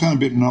found a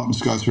bit monotonous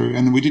to go through,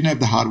 and then we didn't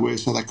have the hardware,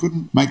 so they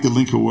couldn't make the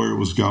link of where it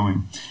was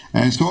going.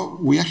 And so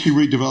we actually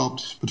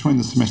redeveloped, between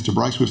the semester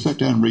breaks, we've sat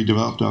down and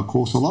redeveloped our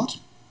course a lot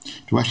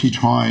to actually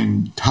try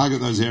and target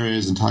those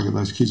areas and target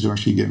those kids who are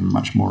actually getting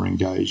much more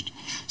engaged.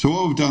 So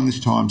what we've done this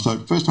time, so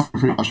first time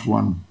we pretty much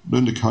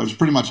Learn to Code,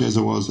 pretty much as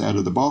it was out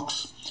of the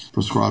box,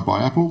 prescribed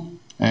by Apple.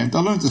 And they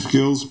learned the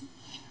skills,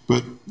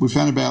 But we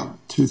found about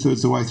 2/3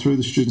 of the way through,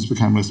 the students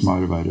became less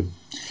motivated.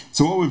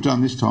 So what we've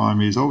done this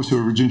time is obviously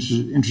we've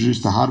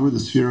introduced the hardware,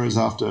 the spheros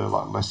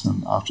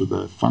after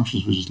the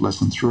functions, which is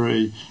lesson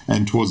 3,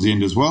 and towards the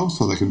end as well,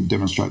 so they can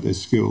demonstrate their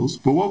skills.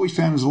 But what we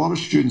found is a lot of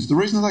students, the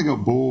reason they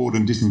got bored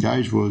and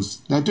disengaged was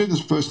they'd do the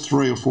first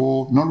 3 or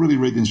 4, not really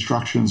read the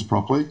instructions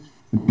properly,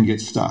 and then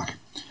get stuck.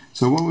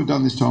 So what we've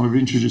done this time,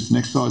 we've introduced an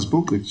exercise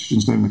book that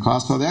students do in the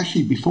class. So they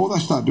actually, before they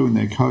start doing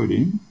their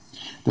coding,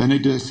 they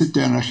need to sit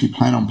down and actually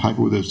plan on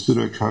paper with a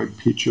pseudocode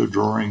picture,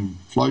 drawing,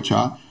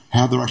 flowchart,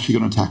 how they're actually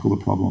going to tackle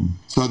the problem.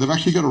 So they've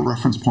actually got a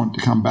reference point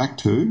to come back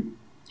to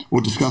or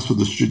discuss with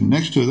the student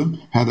next to them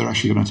how they're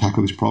actually going to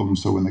tackle this problem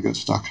so when they get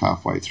stuck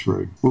halfway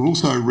through. We've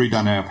also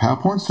redone our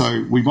PowerPoint,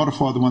 so we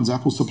modify the ones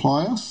Apple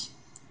supply us,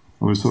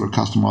 and we sort of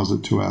customise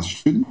it to our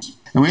students.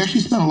 And we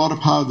actually spent a lot of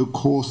part of the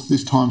course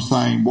this time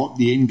saying what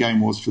the end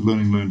game was for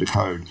learn to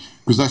code,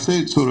 because they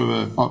said it's sort of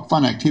a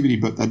fun activity,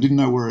 but they didn't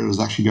know where it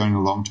was actually going in the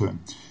long term.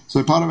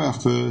 So part of our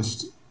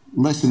first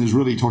lesson is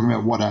really talking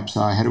about what apps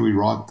are, how do we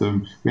write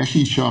them. We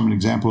actually show them an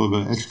example of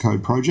an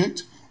Xcode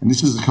project. And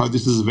this is the code,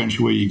 this is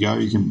eventually where you go.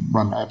 You can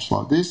run apps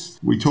like this.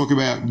 We talk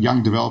about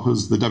young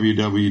developers, the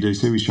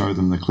WWDC. We show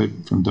them the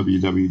clip from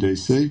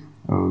WWDC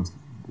of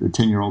a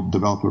 10-year-old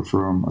developer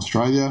from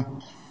Australia.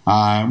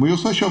 We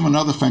also show them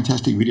another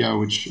fantastic video,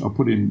 which I'll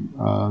put in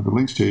the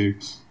links to,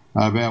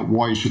 about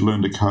why you should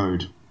learn to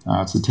code.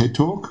 It's a TED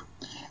Talk.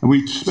 And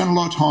we spent a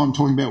lot of time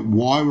talking about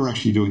why we're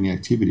actually doing the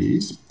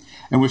activities.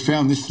 And we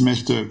found this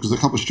semester, because a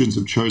couple of students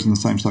have chosen the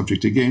same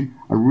subject again,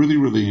 are really,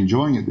 really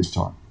enjoying it this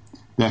time.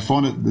 They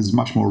find that there's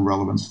much more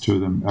relevance to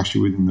them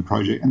actually within the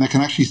project, and they can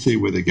actually see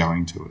where they're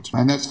going to it.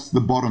 And that's the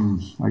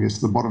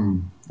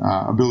bottom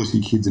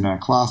ability kids in our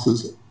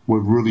classes. We're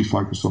really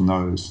focused on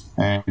those.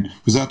 And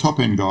because our top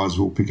end guys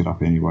will pick it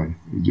up anyway.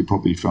 You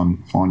probably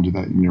find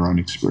that in your own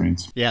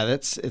experience. Yeah,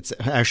 it's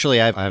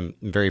actually, I'm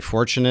very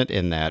fortunate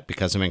in that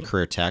because I'm in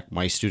career tech,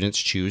 my students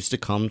choose to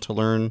come to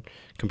learn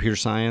computer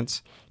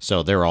science.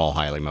 So they're all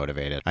highly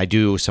motivated. I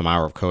do some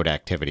Hour of Code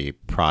activity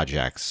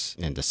projects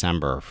in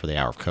December for the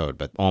Hour of Code,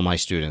 but all my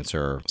students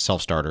are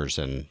self-starters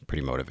and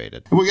pretty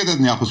motivated. And we get that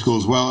in the upper school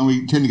as well, and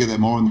we tend to get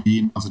that more in the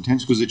year 9s and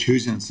 10s because they're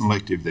choosing it's an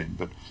elective then.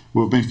 But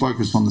we've been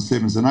focused on the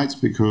 7s and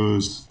 8s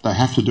because they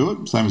have to do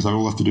it, same as they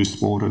all have to do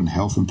sport and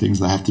health and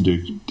things. They have to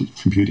do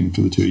computing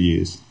for the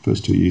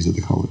first 2 years of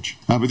the college.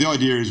 But the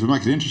idea is we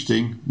make it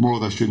interesting. More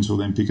of those students will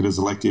then pick it as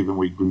elective, and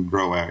we can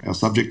grow our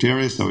subject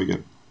area, so we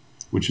get,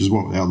 which is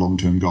what our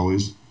long-term goal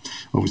is.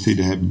 Obviously,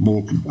 to have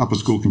more upper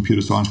school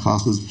computer science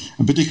classes,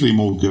 and particularly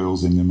more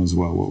girls in them as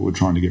well. We're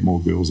trying to get more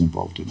girls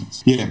involved in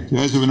it. Yeah,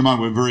 as of the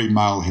moment, we're very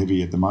male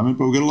heavy at the moment,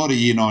 but we've got a lot of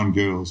Year 9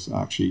 girls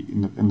actually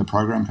in the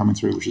program coming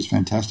through, which is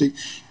fantastic.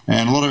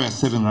 And a lot of our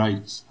 7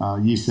 and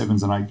 8, Year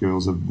 7s and 8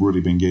 girls have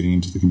really been getting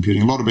into the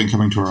computing. A lot have been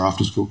coming to our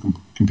after-school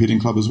computing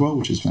club as well,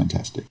 which is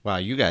fantastic. Wow,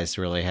 you guys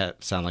really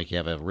sound like you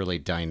have a really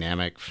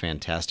dynamic,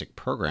 fantastic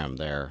program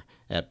there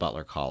at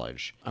Butler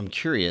College. I'm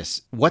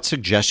curious, what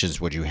suggestions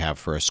would you have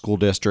for a school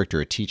district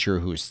or a teacher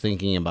who's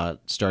thinking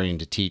about starting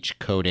to teach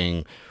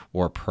coding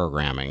or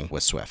programming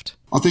with Swift?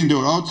 I think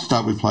I'd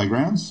start with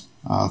playgrounds.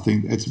 I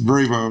think it's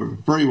very, very,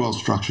 very well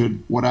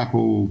structured. What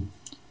Apple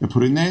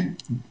put in there,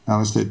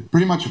 I said,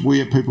 pretty much we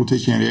have people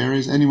teaching out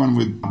areas. Anyone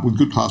with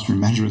good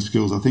classroom management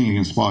skills, I think you can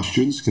inspire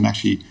students, can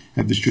actually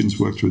have the students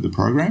work through the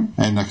program,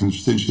 and they can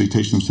essentially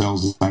teach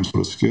themselves the same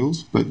sort of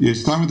skills. But yeah,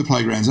 starting with the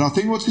playgrounds. And I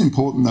think what's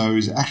important, though,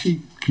 is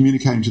actually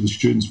communicating to the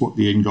students what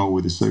the end goal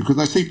with is. So, because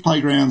they see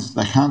playgrounds,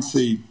 they can't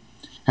see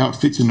how it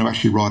fits into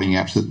actually writing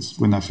apps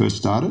when they first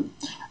started.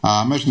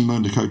 Imagine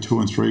Learn to Code 2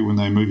 and 3 when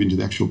they move into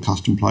the actual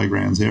custom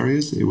playgrounds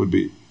areas.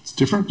 It's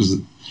different because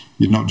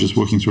you're not just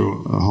working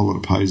through a whole lot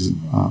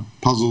of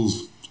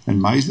puzzles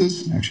and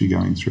mazes actually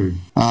going through.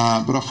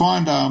 But I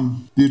find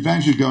the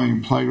advantage of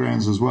going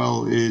playgrounds as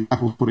well is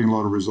Apple's putting a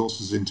lot of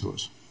resources into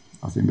it.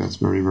 I think that's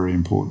very, very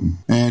important.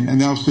 And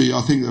obviously,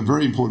 I think a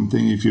very important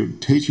thing if you're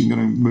teaching,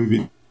 going to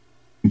move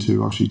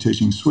into actually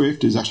teaching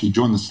Swift is actually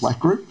join the Slack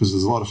group because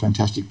there's a lot of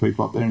fantastic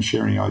people up there and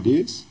sharing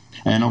ideas.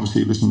 And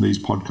obviously listen to these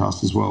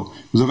podcasts as well.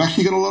 Because I've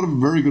actually got a lot of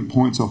very good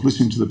points off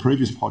listening to the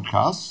previous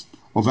podcasts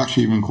of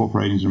actually even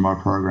incorporating into my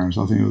programs.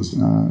 I think it was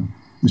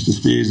Mr.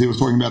 Spears, he was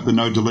talking about the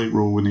no delete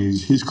rule in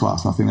his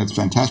class. I think that's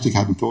fantastic. I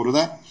hadn't thought of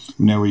that.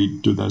 Now we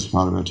do that as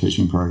part of our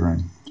teaching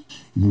program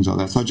and things like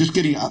that. So just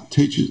getting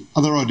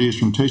other ideas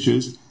from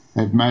teachers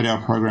have made our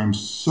program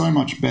so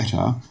much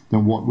better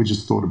than what we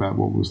just thought about,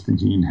 what we was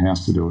thinking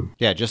in-house to do it.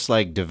 Yeah, just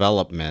like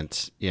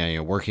development,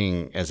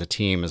 working as a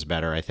team is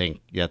better. I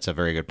think that's a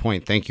very good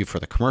point. Thank you for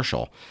the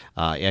commercial.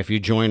 If you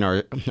join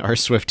our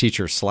Swift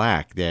Teacher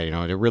Slack,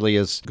 it really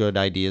is good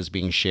ideas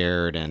being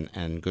shared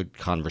and good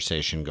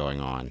conversation going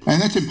on.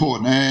 And that's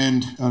important.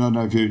 And I don't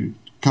know if you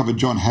covered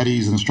John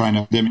Hattie's an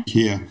Australian academic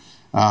here,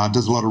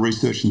 does a lot of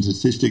research and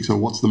statistics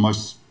on what's the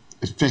most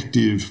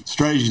effective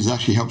strategies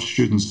actually help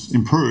students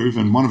improve,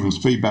 and one of them is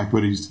feedback,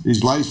 but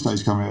his latest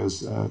stage coming out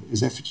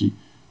is effigy.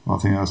 I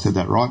think I said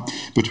that right.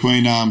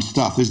 Between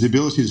staff, there's the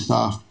ability of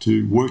staff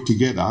to work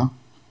together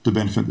to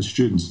benefit the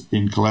students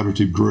in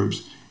collaborative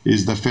groups.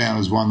 is they found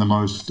as one of the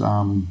most,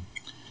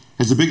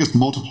 has the biggest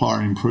multiplier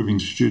in improving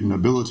student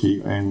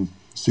ability and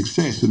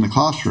success in the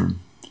classroom,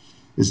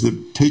 is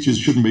that teachers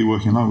shouldn't be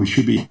working alone. We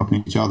should be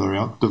helping each other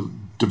out,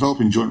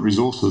 developing joint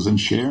resources and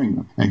sharing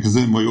them, because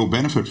then we all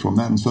benefit from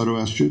that, and so do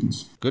our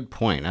students. Good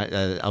point.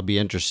 I'll be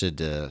interested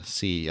to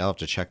see. I'll have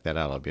to check that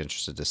out. I'll be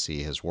interested to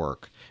see his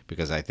work,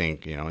 because I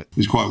think,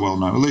 he's quite well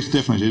known. At least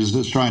definitely, it's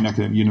Australian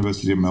Academic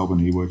University of Melbourne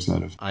he works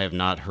out of. I have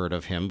not heard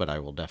of him, but I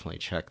will definitely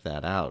check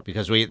that out,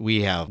 because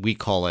we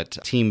call it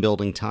team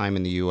building time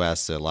in the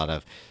U.S. A lot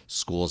of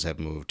schools have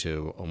moved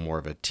to more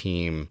of a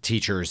team.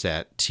 Teachers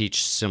that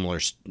teach similar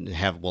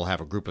will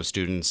have a group of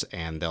students,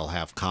 and they'll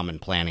have common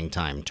planning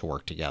time to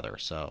work together.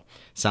 So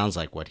sounds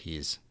like what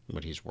he's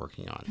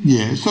working on.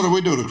 Yeah, sort of,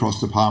 we do it across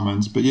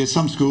departments, but yeah,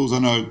 some schools, I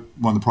know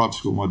one of the private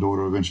schools my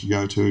daughter will eventually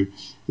go to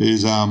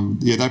is,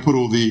 they put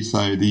all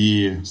the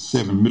year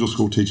 7 middle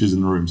school teachers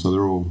in the room, so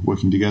they're all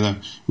working together,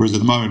 whereas at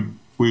the moment,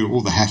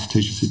 all the HAS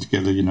teachers sit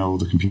together, all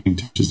the computing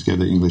teachers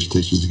together, English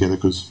teachers together,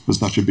 because we're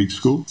such a big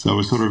school. So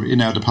we're sort of in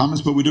our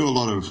departments, but we do a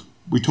lot of,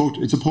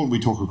 it's important we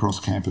talk across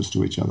campus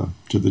to each other,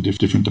 to the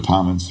different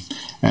departments.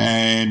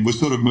 And we're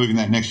sort of moving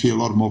that next year, a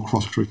lot of more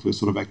cross-curricular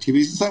sort of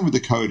activities. The same with the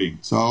coding.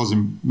 So I was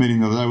in a meeting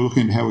the other day, we're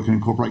looking at how we can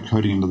incorporate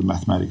coding into the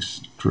mathematics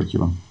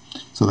curriculum.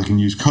 So they can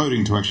use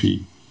coding to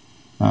actually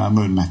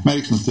learn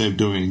mathematics instead of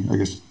doing, I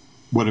guess,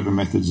 whatever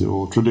methods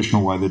or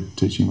traditional way they're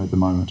teaching at the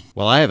moment.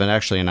 Well, I have an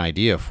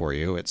idea for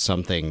you. It's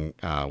something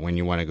when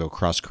you want to go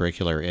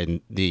cross-curricular.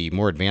 In the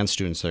more advanced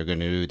students that are going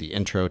to do the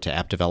intro to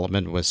app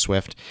development with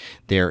Swift,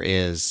 there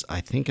is,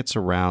 I think it's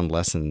around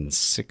lesson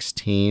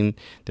 16,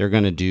 they're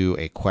going to do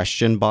a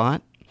question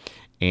bot.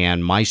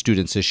 And my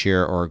students this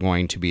year are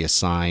going to be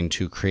assigned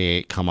to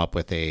come up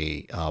with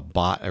a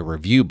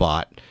review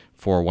bot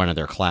for one of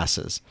their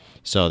classes.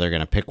 So they're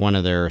going to pick one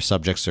of their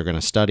subjects they're going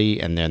to study,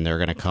 and then they're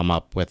going to come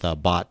up with a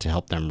bot to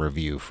help them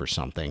review for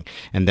something.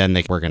 And then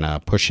we're going to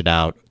push it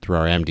out through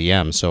our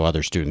MDM so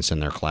other students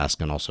in their class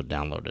can also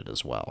download it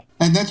as well.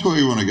 And that's where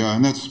we want to go.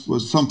 And that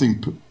was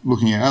something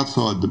looking at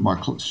outside my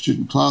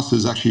student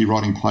classes, actually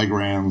writing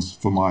playgrounds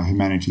for my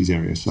humanities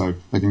area. So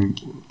they can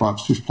write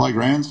Swift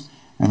playgrounds,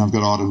 and I've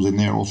got items in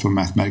there all for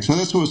mathematics. So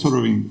that's what we're sort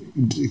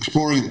of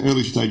exploring at the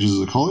early stages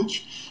of the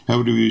college.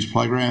 How do we use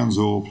playgrounds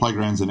or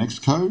playgrounds in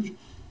Xcode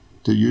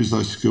to use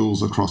those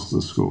skills across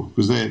the school?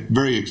 Because they're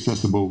very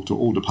accessible to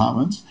all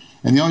departments.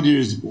 And the idea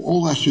is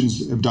all our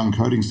students have done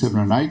coding 7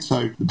 and 8.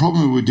 So the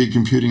problem we did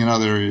computing in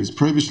other areas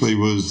previously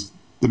was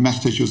the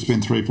maths teacher would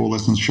spend 3 or 4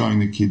 lessons showing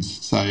the kids,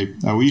 say,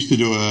 we used to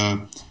do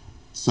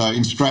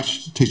in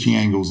Scratch teaching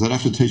angles, they'd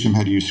have to teach them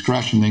how to use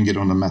Scratch and then get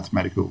on the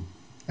mathematical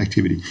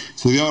activity.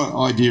 So the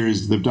idea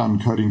is they've done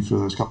coding for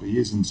those couple of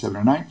years in 7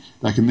 and 8.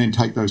 They can then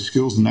take those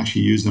skills and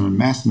actually use them in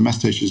maths, and the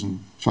maths teachers can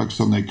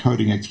focus on their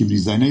coding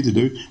activities they need to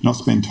do, not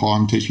spend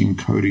time teaching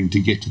coding to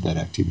get to that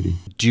activity.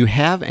 Do you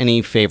have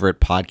any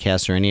favorite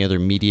podcasts or any other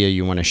media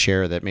you want to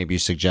share that maybe you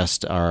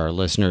suggest our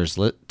listeners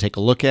take a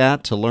look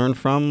at to learn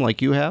from,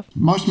 like you have?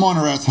 Most of mine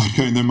are outside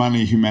coding. They're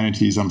mainly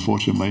humanities,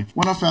 unfortunately.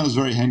 One I found was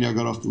very handy, I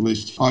got off the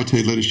list, IT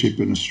Leadership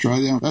in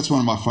Australia. That's one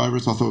of my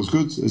favourites. I thought it was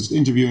good. It's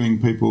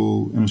interviewing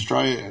people in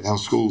Australia, our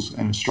schools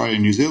in Australia,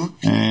 New Zealand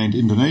and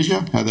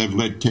Indonesia, how they've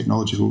led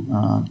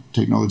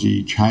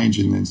technology change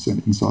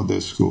inside their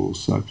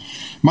schools. So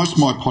most of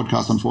my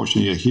podcasts,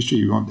 unfortunately, are history.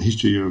 You want the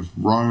history of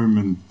Rome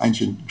and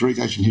Greek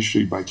ancient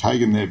history by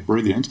Kane. They're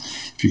brilliant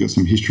if you've got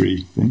some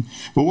history thing.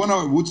 But one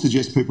I would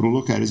suggest people to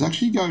look at is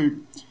actually go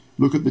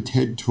look at the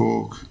TED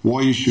Talk,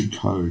 Why You Should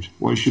Code,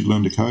 Why You Should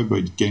Learn to Code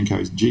by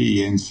Genco,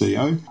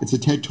 Genco. It's a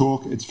TED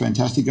Talk. It's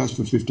fantastic. It goes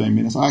for 15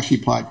 minutes. I actually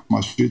play it with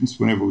my students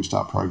whenever we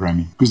start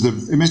programming. Because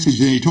the message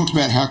there, he talks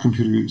about how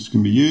computers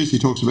can be used. He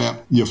talks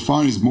about your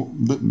phone is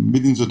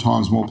millions of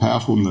times more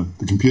powerful than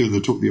the computer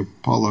that took the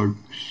Apollo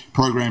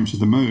program to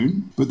the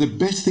moon. But the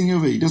best thing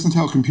of it, he doesn't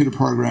tell computer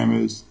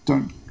programmers,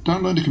 don't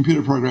learn to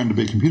computer program to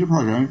be a computer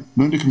programmer.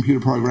 Learn to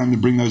computer program to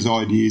bring those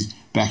ideas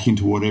back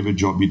into whatever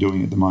job you're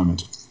doing at the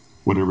moment,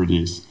 whatever it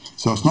is.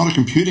 So it's not a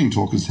computing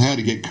talk, it's how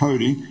to get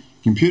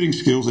computing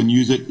skills and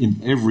use it in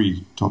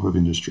every type of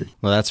industry.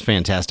 Well, that's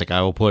fantastic.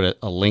 I will put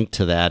a link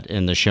to that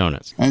in the show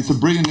notes. And it's a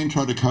brilliant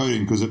intro to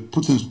coding because it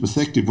puts into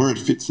perspective where it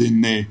fits in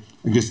their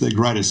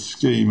greatest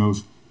scheme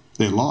of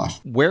their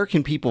life. Where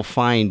can people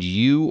find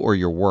you or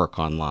your work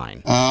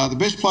online? The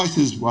best place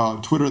is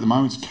Twitter at the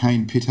moment. It's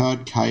Kane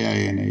Pittard,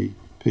 Kane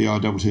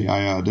Pittard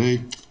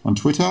on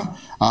Twitter.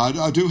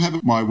 I do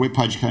have my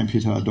webpage,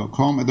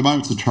 kanepittard.com. At the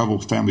moment, it's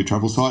a family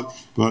travel site,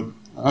 but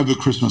over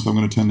Christmas, I'm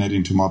going to turn that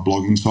into my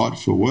blogging site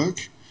for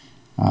work.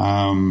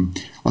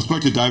 I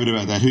spoke to David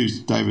about that.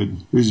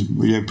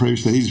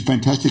 Previously, he's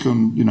fantastic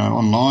on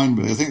online,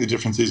 but I think the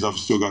difference is I've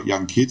still got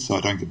young kids, so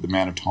I don't get the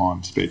amount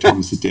of spare time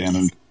to sit down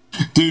and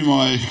do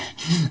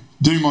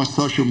my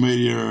social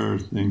media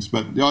things.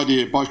 But the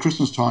idea, by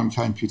Christmas time,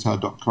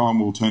 kanepittard.com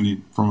will turn it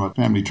from a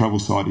family travel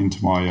site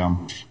into my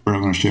where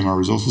I'm going to share my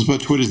resources,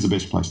 but Twitter's the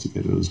best place to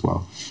get it as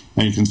well.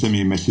 And you can send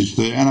me a message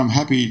there. And I'm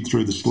happy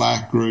through the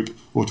Slack group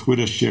or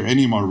Twitter share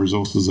any of my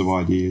resources of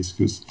ideas,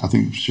 because I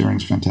think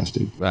sharing's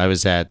fantastic. I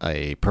was at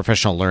a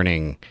professional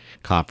learning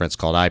conference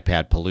called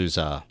iPad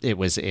Palooza. It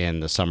was in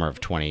the summer of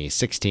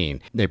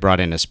 2016. They brought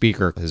in a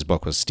speaker. His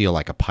book was Steal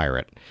Like a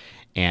Pirate,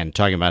 and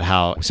talking about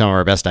how some of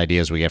our best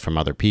ideas we get from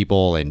other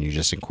people, and you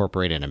just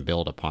incorporate it and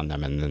build upon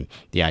them, and then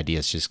the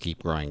ideas just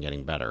keep growing,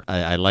 getting better.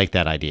 I like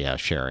that idea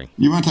of sharing.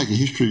 You want to take a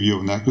history view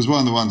on that, because one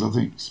of the ones I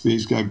think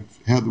Spears gave,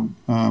 how the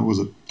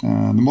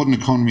modern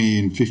economy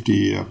in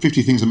 50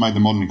 things that made the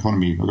modern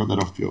economy. I got that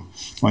off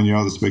one of your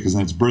other speakers,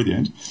 and it's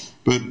brilliant.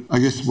 But I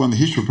guess one of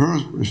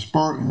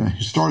the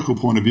historical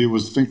point of view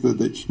was to think that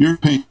the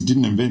Europeans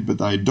didn't invent, but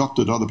they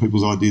adopted other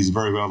people's ideas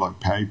very well,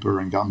 like paper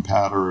and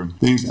gunpowder and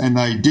things, and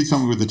they did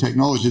something with the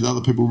technology that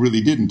other people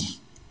really didn't.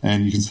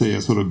 And you can see how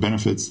it sort of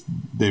benefits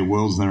their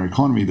worlds and their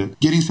economy,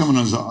 that getting someone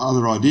else's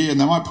other idea, and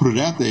they might put it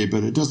out there,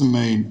 but it doesn't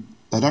mean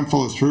they don't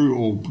follow through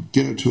or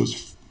get it to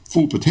its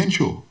full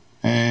potential.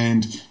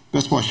 And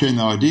that's why sharing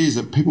the ideas,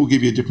 that people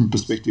give you a different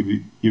perspective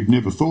you've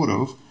never thought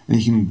of, and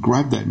you can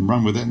grab that and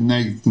run with it, and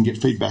they can get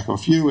feedback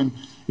off you and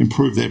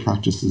improve their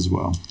practice as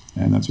well.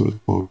 And that's what it's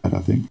all about,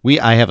 I think.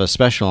 I have a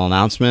special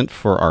announcement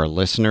for our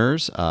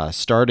listeners.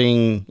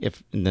 Starting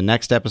if in the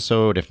next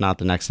episode, if not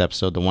the next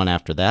episode, the one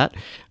after that,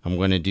 I'm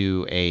going to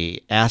do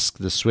a Ask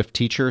the Swift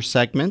Teacher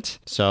segment.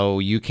 So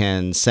you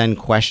can send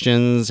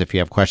questions if you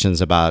have questions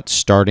about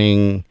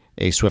starting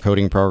a Swift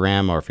coding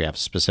program, or if you have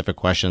specific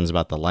questions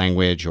about the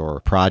language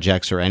or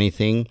projects or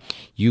anything,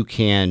 you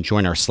can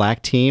join our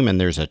Slack team, and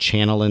there's a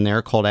channel in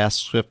there called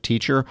Ask Swift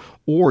Teacher,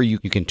 or you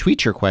can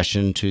tweet your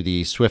question to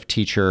the Swift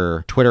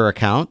Teacher Twitter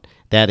account.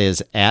 That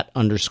is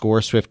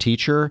 @_Swift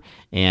Teacher,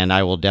 and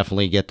I will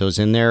definitely get those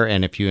in there.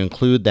 And if you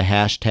include the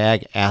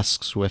hashtag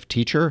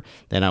 #AskSwiftTeacher,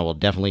 then I will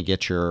definitely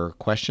get your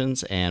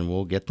questions and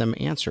we'll get them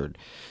answered.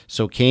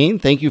 So, Kane,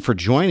 thank you for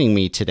joining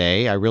me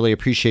today. I really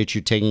appreciate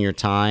you taking your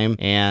time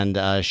and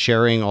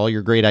sharing all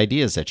your great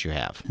ideas that you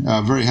have.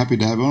 Very happy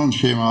to have on and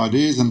share my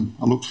ideas, and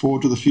I look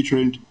forward to the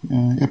future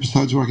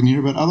episodes where I can hear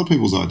about other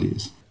people's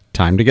ideas.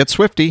 Time to get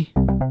Swifty.